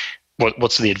deflecting.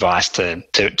 What's the advice to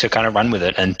kind of run with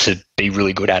it and to be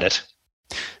really good at it?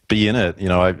 Be in it,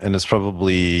 and it's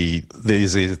probably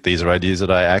these are ideas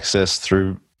that I access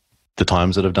through the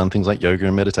times that I've done things like yoga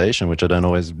and meditation, which I don't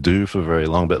always do for very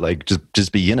long, but like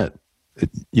just be in it.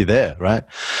 You're there, right?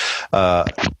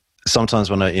 Sometimes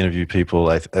when I interview people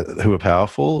who are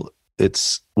powerful,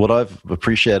 it's what I've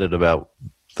appreciated about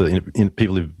the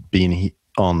people who've been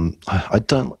on. I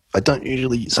don't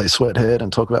usually say sweathead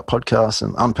and talk about podcasts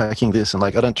and unpacking this, and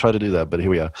I don't try to do that, but here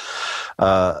we are.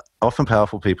 Often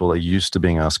powerful people are used to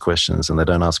being asked questions, and they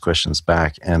don't ask questions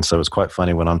back. And so it's quite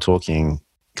funny when I'm talking,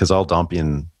 because I'll dump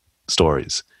in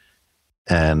stories,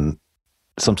 and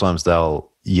sometimes they'll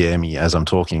me as I'm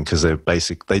talking, because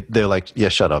they're like, yeah,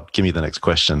 shut up, give me the next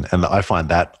question. And I find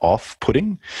that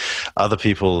off-putting. Other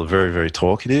people are very, very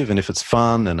talkative, and if it's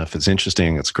fun and if it's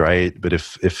interesting, it's great. But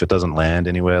if it doesn't land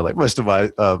anywhere, like most of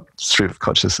my stream of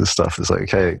consciousness stuff is like,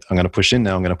 okay, I'm going to push in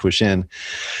now, I'm going to push in.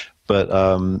 But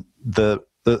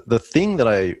the thing that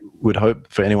I would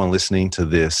hope for anyone listening to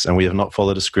this, and we have not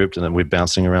followed a script and we're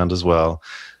bouncing around as well,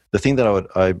 the thing that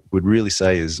I would really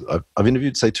say is I've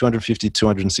interviewed, say, 250,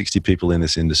 260 people in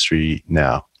this industry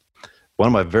now. One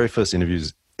of my very first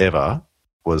interviews ever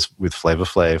was with Flavor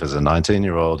Flav as a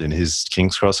 19-year-old in his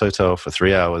King's Cross hotel for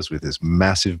 3 hours with this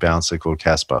massive bouncer called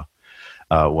Casper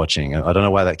watching. I don't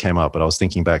know why that came up, but I was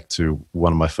thinking back to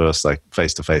one of my first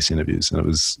face-to-face interviews, and it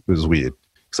was weird.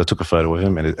 Because I took a photo of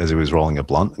him as he was rolling a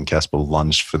blunt, and Casper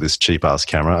lunged for this cheap-ass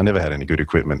camera. I never had any good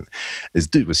equipment. This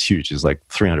dude was huge. He was like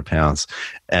 300 pounds.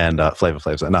 And Flavor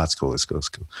Flav's like, no, it's cool.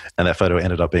 And that photo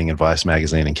ended up being in Vice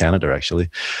magazine in Canada, actually.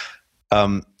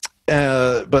 But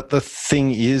the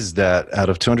thing is that out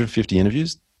of 250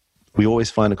 interviews, we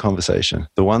always find a conversation.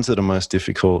 The ones that are most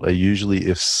difficult are usually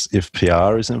if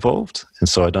PR is involved. And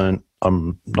so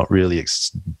I'm not really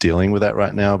dealing with that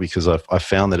right now, because I've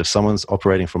found that if someone's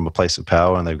operating from a place of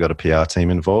power and they've got a PR team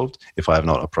involved, if I have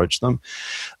not approached them,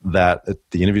 that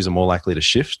the interviews are more likely to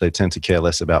shift. They tend to care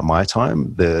less about my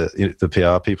time. The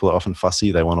PR people are often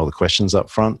fussy. They want all the questions up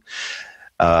front.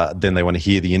 Then they want to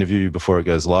hear the interview before it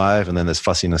goes live, and then there's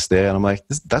fussiness there. And I'm like,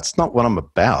 that's not what I'm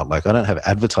about. Like, I don't have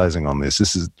advertising on this.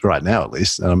 This is right now, at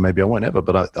least, and maybe I won't ever,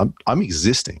 but I'm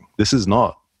existing. This is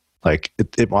not like,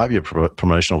 it might be a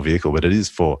promotional vehicle, but it is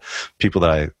for people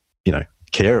that I,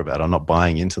 care about. I'm not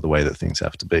buying into the way that things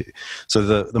have to be.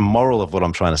 So the moral of what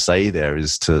I'm trying to say there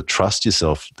is to trust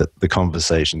yourself that the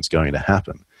conversation's going to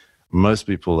happen. Most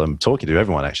people I'm talking to,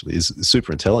 everyone actually, is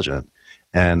super intelligent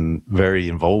and very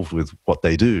involved with what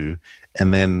they do.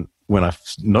 And then when I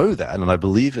know that, and I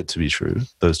believe it to be true,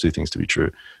 those two things to be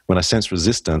true, when I sense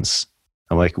resistance,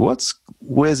 I'm like,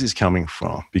 where's this coming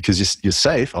from? Because you're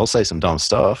safe. I'll say some dumb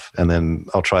stuff, and then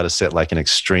I'll try to set like an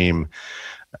extreme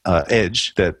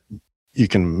edge that you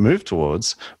can move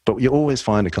towards, but you always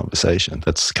find a conversation.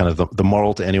 That's kind of the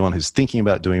moral to anyone who's thinking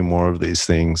about doing more of these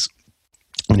things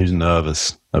and who's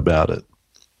nervous about it.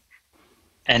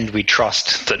 And we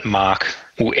trust that Mark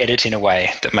will edit in a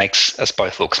way that makes us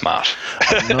both look smart.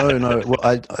 No.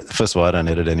 Well, first of all, I don't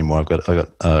edit anymore. I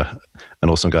got an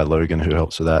awesome guy, Logan, who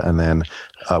helps with that. And then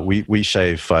we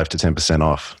shave 5 to 10%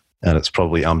 off. And it's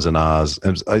probably ums and ahs.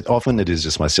 And often it is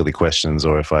just my silly questions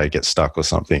or if I get stuck or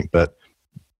something. But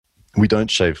we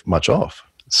don't shave much off.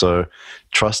 So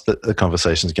trust that the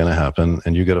conversation is going to happen,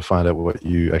 and you got to find out what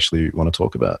you actually want to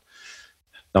talk about.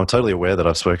 Now, I'm totally aware that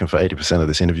I've spoken for 80% of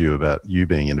this interview about you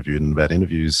being interviewed and about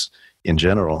interviews in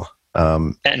general.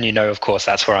 And of course,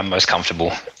 that's where I'm most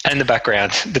comfortable. And in the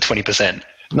background, the 20%.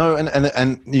 No,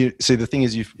 and you see, the thing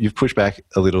is, you've pushed back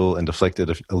a little and deflected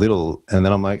a little, and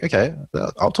then I'm like, okay,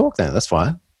 I'll talk then. That's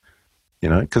fine,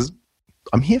 because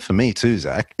I'm here for me too,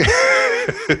 Zach.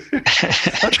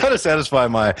 I'm trying to satisfy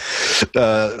my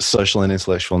social and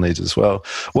intellectual needs as well.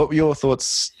 What were your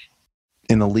thoughts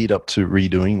in the lead up to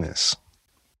redoing this?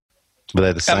 Were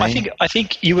they the same? I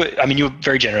think you were. I mean, you were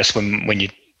very generous when you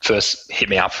first hit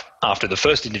me up after the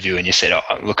first interview, and you said, "Oh,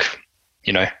 look,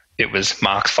 it was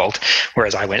Mark's fault."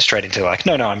 Whereas I went straight into like,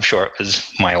 "No, I'm sure it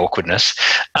was my awkwardness."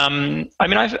 I mean,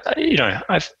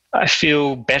 I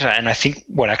feel better, and I think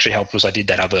what actually helped was I did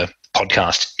that other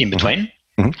podcast in between.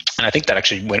 Mm-hmm. And I think that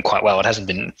actually went quite well. It hasn't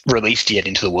been released yet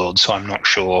into the world, so I'm not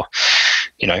sure,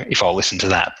 if I'll listen to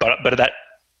that. But that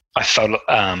I felt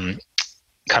kind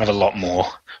of a lot more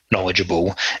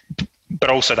knowledgeable. But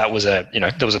also that was there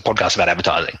was a podcast about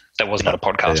advertising. That was not a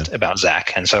podcast about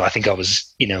Zach. And so I think I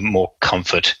was in a more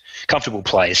comfortable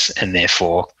place, and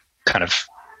therefore kind of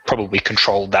probably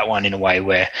controlled that one in a way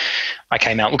where I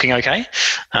came out looking okay.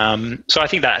 So I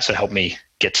think that sort of helped me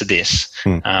get to this.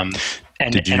 And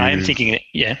I am thinking,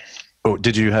 yeah. Oh,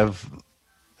 did you have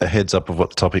a heads up of what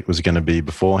the topic was going to be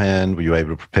beforehand? Were you able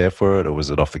to prepare for it, or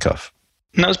was it off the cuff?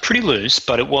 No, it was pretty loose,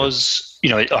 but it was,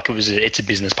 it's a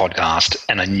business podcast,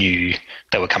 and I knew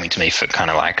they were coming to me for kind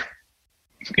of like,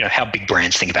 how big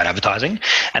brands think about advertising,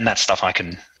 and that stuff I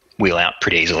can wheel out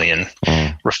pretty easily and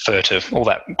refer to all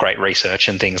that great research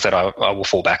and things that I will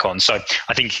fall back on. So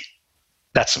I think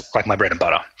that's like my bread and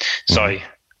butter. So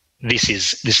this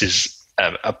is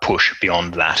a push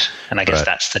beyond that, and I guess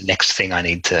that's the next thing I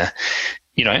need to,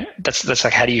 that's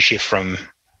like, how do you shift from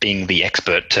being the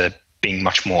expert to being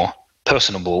much more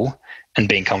personable and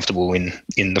being comfortable in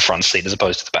the front seat as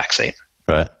opposed to the back seat?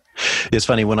 Right. It's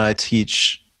funny when I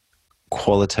teach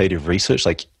qualitative research,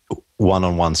 like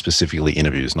one-on-one specifically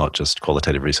interviews, not just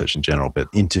qualitative research in general, but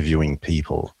interviewing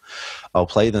people. I'll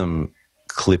play them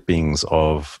clippings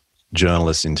of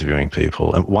journalists interviewing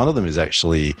people. And one of them is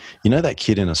actually, that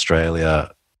kid in Australia,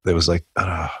 there was like,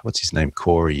 what's his name?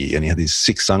 Corey. And he had these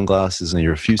 6 sunglasses and he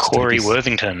refused Corey to take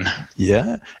Worthington.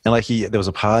 Yeah. And like there was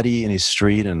a party in his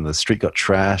street and the street got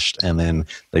trashed, and then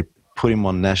they put him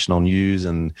on national news,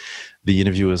 and the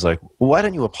interviewer was like, well, why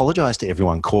don't you apologize to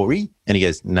everyone, Corey? And he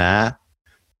goes, nah.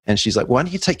 And she's like, why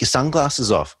don't you take your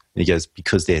sunglasses off? And he goes,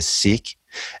 because they're sick.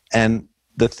 And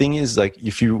the thing is, like,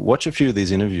 if you watch a few of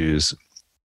these interviews,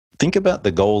 think about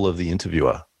the goal of the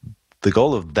interviewer. The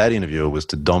goal of that interviewer was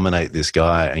to dominate this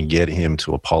guy and get him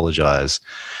to apologize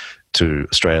to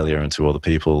Australia and to all the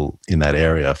people in that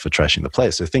area for trashing the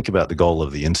place. So think about the goal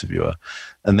of the interviewer.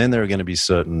 And then there are going to be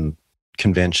certain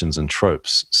conventions and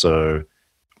tropes. So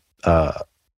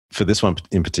for this one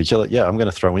in particular, I'm going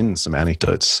to throw in some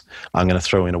anecdotes. I'm going to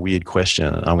throw in a weird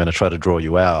question. I'm going to try to draw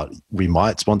you out. We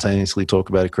might spontaneously talk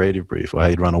about a creative brief, or how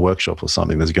you'd run a workshop or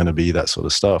something. There's going to be that sort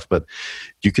of stuff. But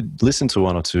you could listen to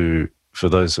one or two for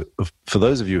those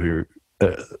of you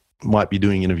who might be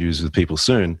doing interviews with people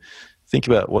soon. Think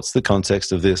about, what's the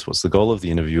context of this? What's the goal of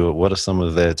the interviewer? What are some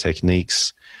of their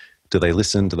techniques? Do they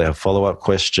listen? Do they have follow-up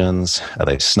questions? Are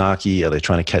they snarky? Are they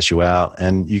trying to catch you out?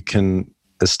 And you can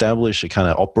establish a kind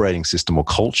of operating system or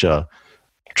culture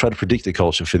try to predict the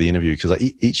culture for the interview, because like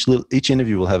each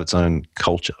interview will have its own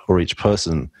culture, or each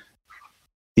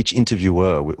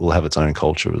interviewer will have its own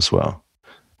culture as well.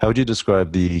 How would you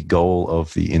describe the goal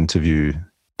of the interview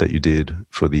that you did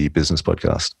for the business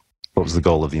podcast? What was the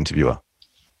goal of the interviewer?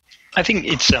 I think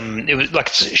it was like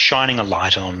shining a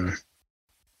light on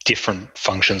different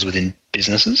functions within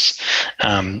businesses,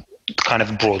 kind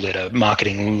of broadly at a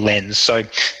marketing lens. So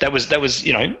that was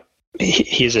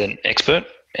here's an expert.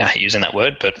 I hate using that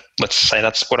word, but let's say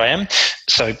that's what I am.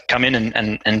 So come in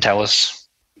and tell us,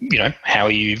 how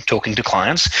are you talking to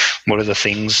clients? What are the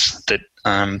things that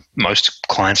most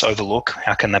clients overlook?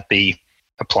 How can that be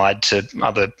applied to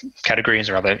other categories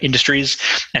or other industries?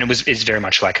 And it's very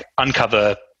much like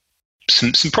uncover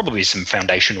some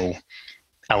foundational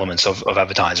elements of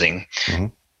advertising, mm-hmm.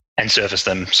 and surface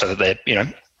them so that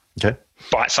they're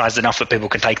bite-sized enough that people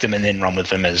can take them and then run with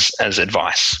them as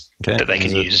advice that they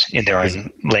can use in their own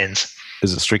lens.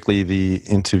 Is it strictly the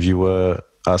interviewer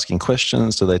asking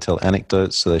questions? Do they tell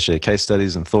anecdotes? Do they share case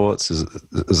studies and thoughts? Is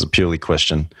it purely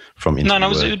question from interviewer? No, it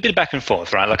was a bit of back and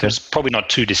forth, right? Like, it was probably not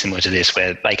too dissimilar to this,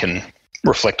 where they can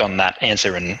reflect on that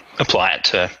answer and apply it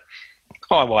to,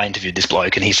 I interviewed this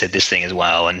bloke and he said this thing as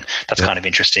well, and that's kind of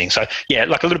interesting. So yeah,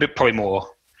 like a little bit probably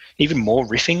even more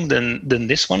riffing than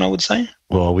this one, I would say.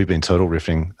 Well, we've been total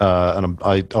riffing, and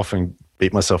I often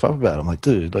beat myself up about it. I'm like,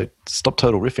 dude, like, stop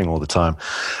total riffing all the time.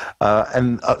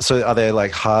 So are there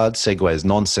like hard segues,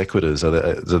 non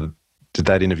sequiturs? Did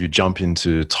that interview jump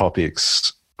into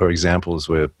topics or examples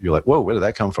where you're like, whoa, where did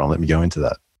that come from? Let me go into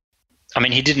that. I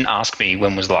mean, he didn't ask me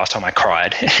when was the last time I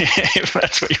cried, if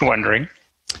that's what you're wondering.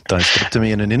 Don't speak to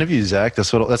me in an interview, Zach.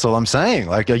 That's all I'm saying.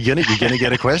 Like, you're gonna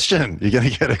get a question. You're gonna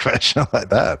get a question like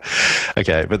that.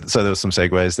 Okay, but so there was some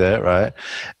segues there, right?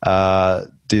 So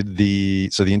the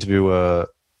interviewer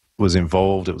was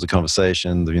involved. It was a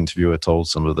conversation. The interviewer told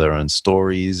some of their own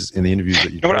stories in the interviews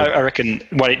that you. I reckon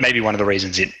maybe one of the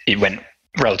reasons it went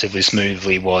relatively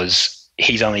smoothly was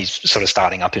he's only sort of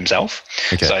starting up himself.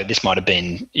 Okay. So this might have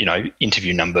been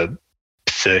interview number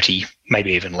 30,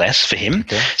 maybe even less for him.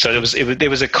 Okay. So there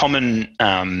was a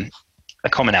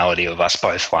commonality of us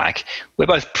both. Like, we're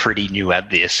both pretty new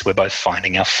at this. We're both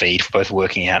finding our feet. We're both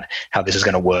working out how this is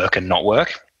going to work and not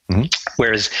work. Mm-hmm.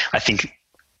 Whereas I think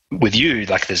with you,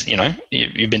 like, there's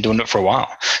you've been doing it for a while,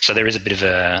 so there is a bit of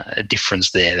a difference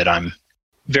there that I'm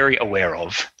very aware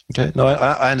of. Okay, no,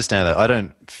 I understand that. I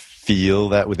don't feel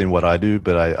that within what I do,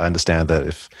 but I understand that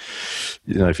if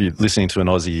you're listening to an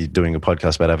Aussie doing a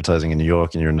podcast about advertising in New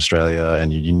York and you're in Australia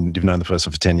and you've known the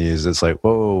person for 10 years, it's like,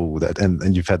 whoa,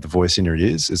 and you've had the voice in your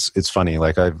ears. It's funny.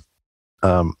 Like,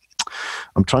 I'm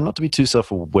trying not to be too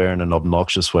self-aware in an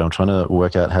obnoxious way. I'm trying to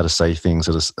work out how to say things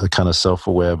that are kind of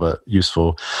self-aware but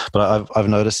useful. But I've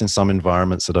noticed in some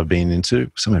environments that I've been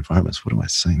into, what am I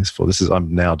saying this for?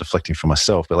 I'm now deflecting from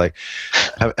myself, but like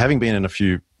having been in a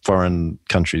few foreign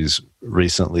countries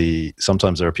recently,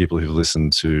 sometimes there are people who've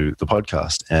listened to the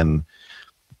podcast and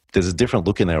there's a different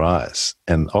look in their eyes,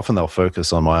 and often they'll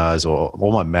focus on my eyes or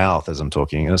my mouth as I'm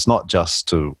talking, and it's not just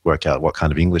to work out what kind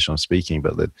of English I'm speaking,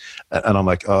 and I'm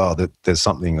like, there's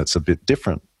something that's a bit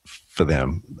different for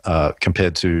them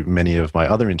compared to many of my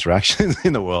other interactions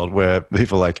in the world where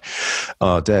people are like,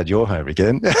 oh, Dad, you're home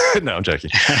again. No, I'm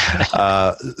joking.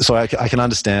 So I can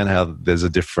understand how there's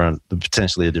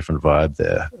potentially a different vibe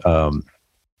there.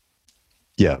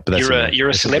 Yeah, but you're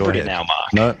a celebrity now,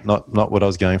 Mark. No, not what I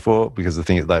was going for, because the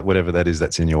thing is, like, whatever that is,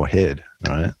 that's in your head,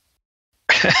 right?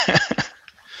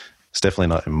 It's definitely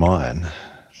not in mine,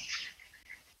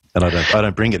 and I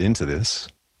don't bring it into this.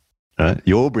 Right?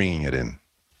 You're bringing it in.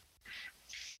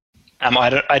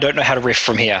 I don't know how to riff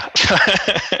from here.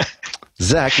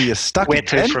 Zach, you're stuck. Where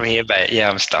to from here, but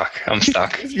yeah, I'm stuck.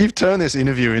 You've turned this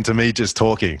interview into me just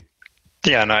talking.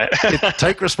 Yeah, I know.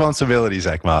 Take responsibility,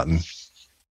 Zach Martin.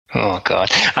 Oh, God.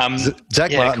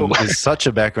 Zach Martin is such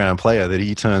a background player that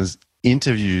he turns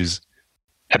interviews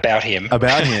about him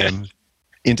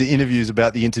into interviews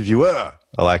about the interviewer.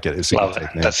 I like it. Love it.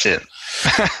 That's it.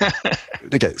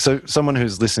 Okay, so someone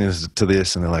who's listening to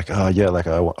this and they're like, oh, yeah, like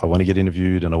I want to get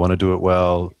interviewed and I want to do it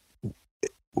well.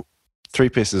 3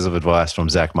 pieces of advice from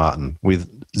Zach Martin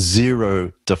with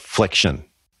zero deflection.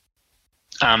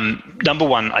 Number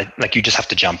one, you just have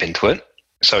to jump into it.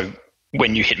 So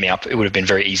when you hit me up, it would have been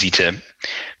very easy to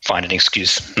find an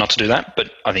excuse not to do that.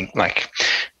 But I think, like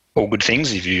all good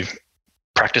things, if you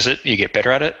practice it, you get better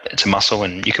at it. It's a muscle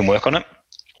and you can work on it.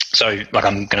 So, like,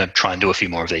 I'm going to try and do a few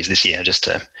more of these this year just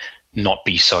to not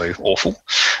be so awful.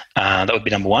 That would be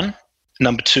number one.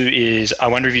 Number two is, I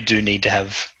wonder if you do need to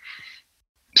have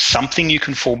something you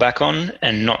can fall back on,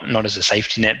 and not as a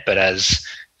safety net, but as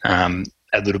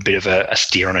a little bit of a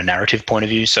steer on a narrative point of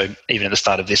view. So even at the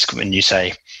start of this, when you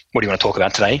say, what do you want to talk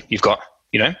about today? You've got,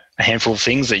 a handful of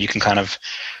things that you can kind of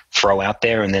throw out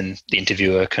there, and then the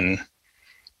interviewer can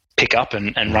pick up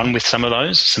and run with some of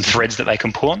those, some threads that they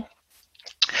can pull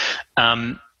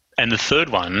on. And the third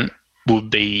one will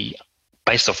be,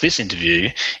 based off this interview,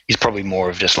 is probably more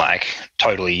of just like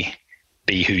totally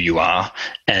be who you are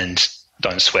and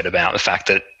don't sweat about the fact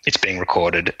that it's being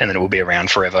recorded and that it will be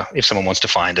around forever if someone wants to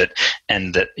find it,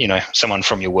 and that, someone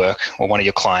from your work or one of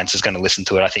your clients is going to listen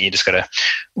to it. I think you just got to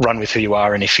run with who you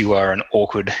are. And if you are an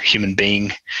awkward human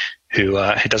being who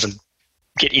doesn't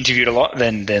get interviewed a lot,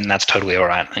 then that's totally all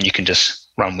right. And you can just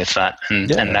run with that. And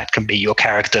that can be your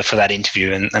character for that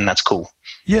interview. And that's cool.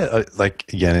 Yeah.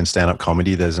 Like, again, in stand-up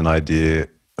comedy, there's an idea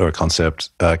or a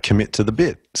concept, commit to the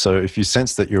bit. So if you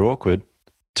sense that you're awkward,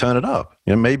 turn it up.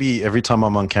 Maybe every time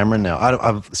I'm on camera now,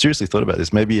 I've seriously thought about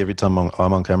this. Maybe every time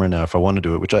I'm on camera now, if I want to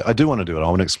do it, which I do want to do it, I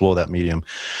want to explore that medium.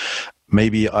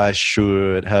 Maybe I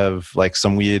should have like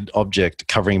some weird object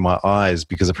covering my eyes,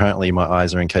 because apparently my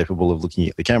eyes are incapable of looking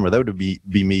at the camera. That would be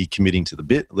me committing to the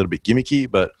bit, a little bit gimmicky,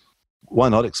 but why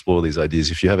not explore these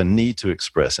ideas? If you have a need to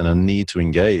express and a need to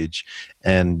engage,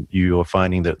 and you're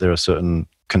finding that there are certain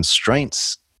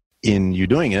constraints in you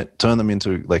doing it, turn them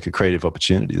into like a creative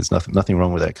opportunity. There's nothing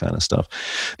wrong with that kind of stuff.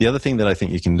 The other thing that I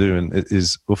think you can do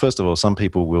is, well, first of all, some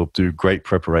people will do great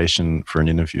preparation for an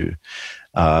interview.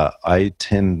 I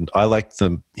like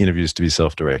the interviews to be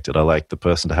self-directed. I like the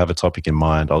person to have a topic in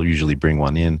mind. I'll usually bring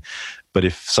one in. But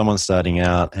if someone's starting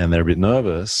out and they're a bit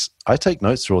nervous, I take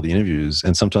notes for all the interviews,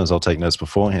 and sometimes I'll take notes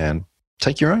beforehand.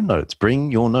 Take your own notes.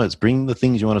 Bring your notes. Bring the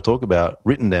things you want to talk about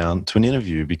written down to an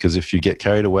interview, because if you get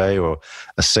carried away or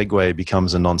a segue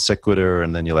becomes a non sequitur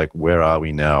and then you're like, where are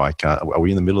we now? Are we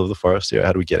in the middle of the forest here?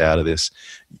 How do we get out of this?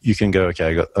 You can go, okay,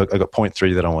 I got point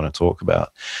 3 that I want to talk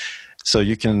about. So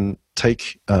you can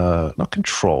take, not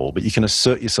control, but you can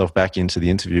assert yourself back into the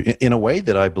interview in a way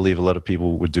that I believe a lot of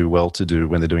people would do well to do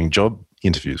when they're doing job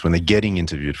interviews, when they're getting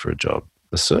interviewed for a job.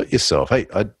 Assert yourself. Hey,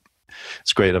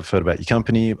 it's great. I've heard about your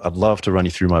company. I'd love to run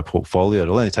you through my portfolio.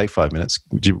 It'll only take 5 minutes.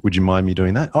 Would you mind me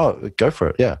doing that? Oh, go for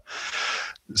it. Yeah.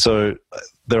 So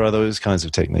there are those kinds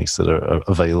of techniques that are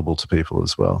available to people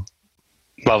as well.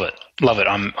 Love it. Love it.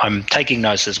 I'm taking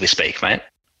notes as we speak, mate.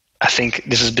 I think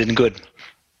this has been good.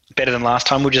 Better than last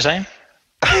time, would you say?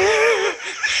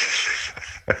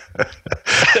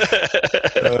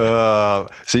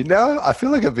 See, now I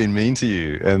feel like I've been mean to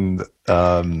you. And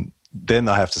then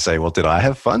I have to say, well, did I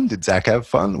have fun? Did Zach have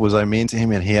fun? Was I mean to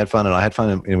him and he had fun and I had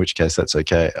fun? In which case, that's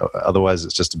okay. Otherwise,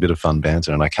 it's just a bit of fun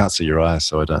banter, and I can't see your eyes,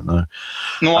 so I don't know.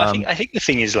 No, I think the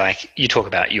thing is, like, you talk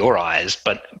about your eyes,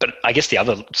 but I guess the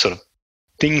other sort of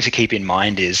thing to keep in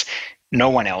mind is no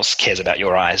one else cares about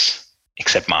your eyes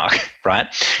except Mark, right?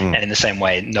 And in the same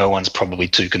way, no one's probably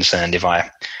too concerned if I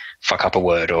fuck up a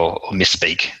word or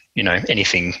misspeak,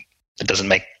 anything that doesn't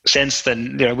make sense,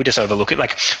 then we just overlook it.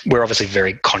 Like, we're obviously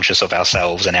very conscious of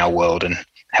ourselves and our world and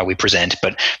how we present,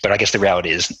 but I guess the reality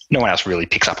is no one else really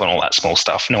picks up on all that small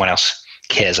stuff. No one else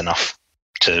cares enough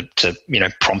to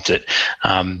prompt it.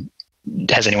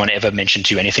 Has anyone ever mentioned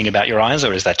to you anything about your eyes,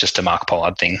 or is that just a Mark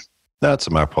Pollard thing? That's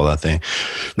a Mark Pollard thing.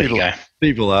 There you go.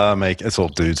 People are making, it's all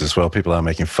dudes as well, people are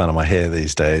making fun of my hair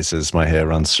these days as my hair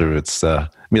runs through its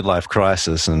midlife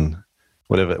crisis, and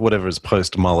whatever is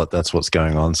post-mullet, that's what's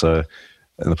going on. So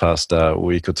in the past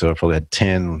week or two, I probably had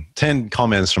 10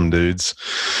 comments from dudes,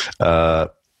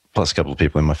 plus a couple of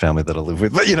people in my family that I live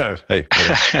with. But, hey.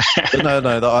 But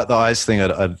no, the eyes thing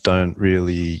I don't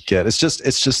really get. It's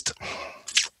just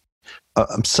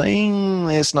I'm saying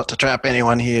this not to trap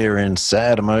anyone here in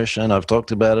sad emotion. I've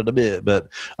talked about it a bit, but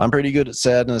I'm pretty good at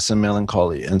sadness and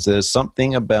melancholy. And there's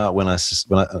something about when I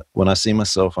see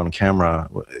myself on camera,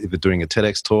 either doing a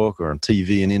TEDx talk or on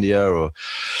TV in India or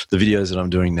the videos that I'm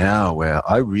doing now, where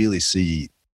I really see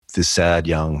this sad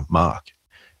young Mark.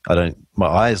 My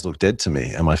eyes look dead to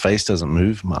me and my face doesn't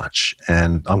move much,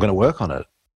 and I'm going to work on it.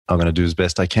 I'm going to do as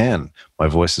best I can. My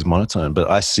voice is monotone,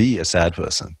 but I see a sad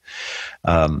person.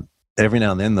 Every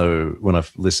now and then, though, when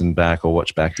I've listened back or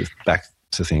watched back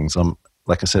to things, I'm,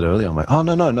 like I said earlier, I'm like, oh,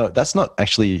 no, that's not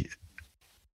actually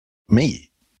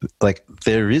me. Like,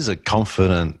 there is a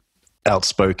confident,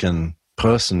 outspoken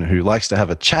person who likes to have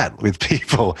a chat with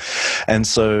people. And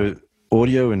so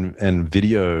audio and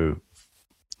video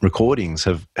recordings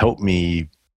have helped me.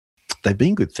 They've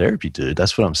been good therapy, dude.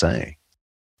 That's what I'm saying.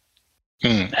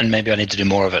 And maybe I need to do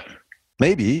more of it.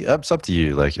 Maybe. It's up to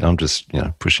you. Like, I'm just,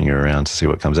 pushing you around to see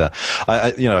what comes out.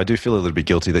 I do feel a little bit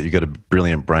guilty that you got a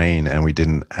brilliant brain and we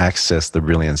didn't access the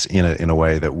brilliance in a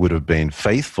way that would have been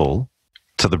faithful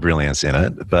to the brilliance in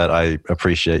it. But I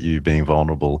appreciate you being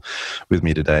vulnerable with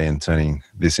me today and turning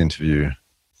this interview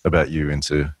about you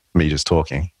into me just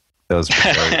talking. That was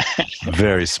very,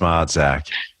 very smart, Zach.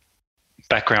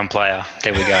 Background player.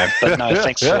 There we go. But no,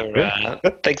 thanks for.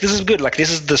 This is good. Like, this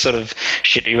is the sort of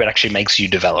shit that actually makes you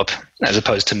develop, as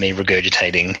opposed to me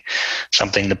regurgitating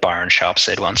something that Byron Sharp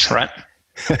said once, right?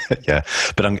 Yeah,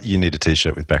 but you need a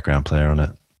T-shirt with background player on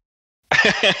it.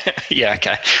 Yeah,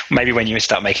 okay. Maybe when you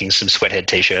start making some sweathead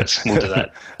T-shirts, we'll do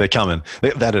that. They're coming.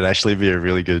 That'd actually be a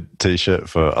really good T-shirt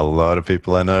for a lot of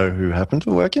people I know who happen to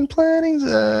work in planning,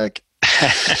 Zach.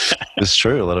 It's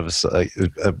true. A lot of us are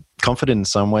confident in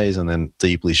some ways and then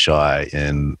deeply shy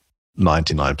in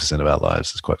 99% of our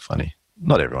lives. It's quite funny.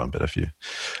 Not everyone, but a few.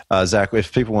 Zach,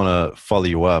 if people want to follow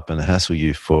you up and hassle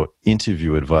you for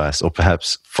interview advice, or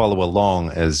perhaps follow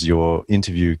along as your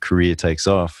interview career takes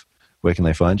off, where can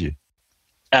they find you?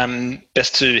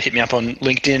 Best to hit me up on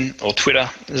LinkedIn or Twitter,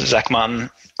 Zach Martin.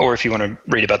 Or if you want to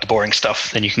read about the boring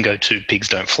stuff, then you can go to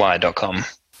pigsdon'tfly.com.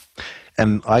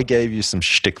 And I gave you some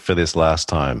shtick for this last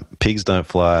time. Pigs Don't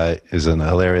Fly is an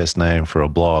hilarious name for a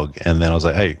blog. And then I was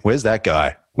like, hey, where's that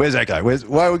guy? Where's that guy?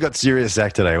 Why we got serious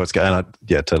Zach today? What's going on?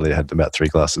 Yeah, totally. I had about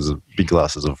big glasses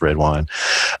of red wine.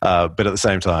 But at the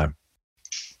same time,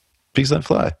 Pigs Don't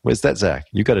Fly. Where's that Zach?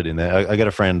 You got it in there. I got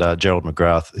a friend, Gerald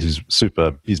McGrath, who's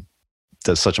super. He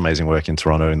does such amazing work in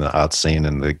Toronto in the arts scene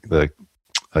and the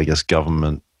I guess,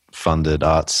 government-funded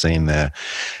arts scene there.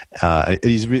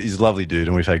 He's a lovely dude,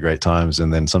 and we've had great times.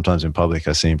 And then sometimes in public,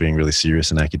 I see him being really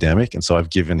serious and academic. And so I've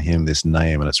given him this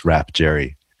name, and it's Rap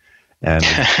Jerry. And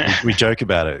we joke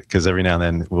about it because every now and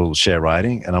then we'll share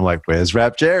writing, and I'm like, "Where's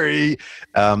Rap Jerry?"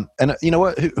 And you know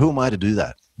what? Who am I to do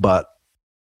that? But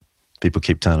people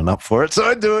keep turning up for it, so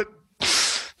I do it.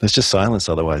 There's just silence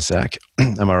otherwise, Zach.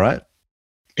 Am I right?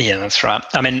 Yeah, that's right.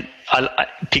 I mean,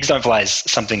 Pigs Don't Fly is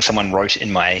something someone wrote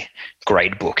in my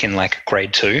grade book in like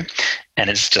grade 2, and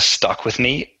it's just stuck with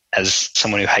me as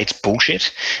someone who hates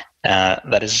bullshit.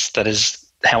 That is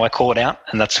how I call it out,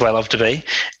 and that's who I love to be.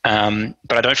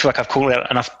 But I don't feel like I've called out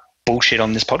enough bullshit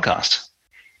on this podcast.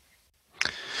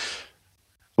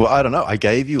 Well, I don't know. I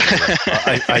gave you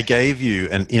I gave you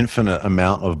an infinite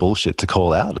amount of bullshit to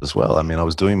call out as well. I mean, I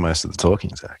was doing most of the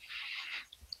talking, Zach.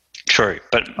 True,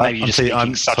 but maybe you're just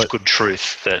speaking such good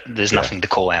truth that there's nothing to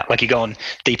call out. Like, you're going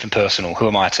deep and personal. Who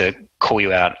am I to call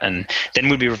you out? And then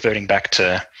we'd be reverting back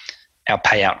to our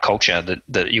payout culture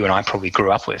that you and I probably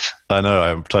grew up with. I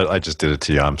know. I just did it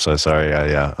to you. I'm so sorry.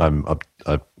 I'm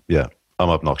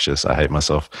obnoxious. I hate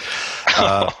myself.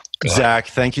 Zach,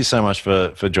 thank you so much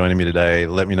for joining me today.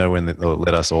 Let me know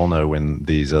let us all know when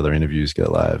these other interviews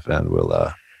go live, and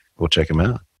we'll check them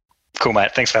out. Cool,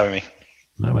 mate. Thanks for having me.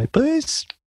 No, mate. Peace.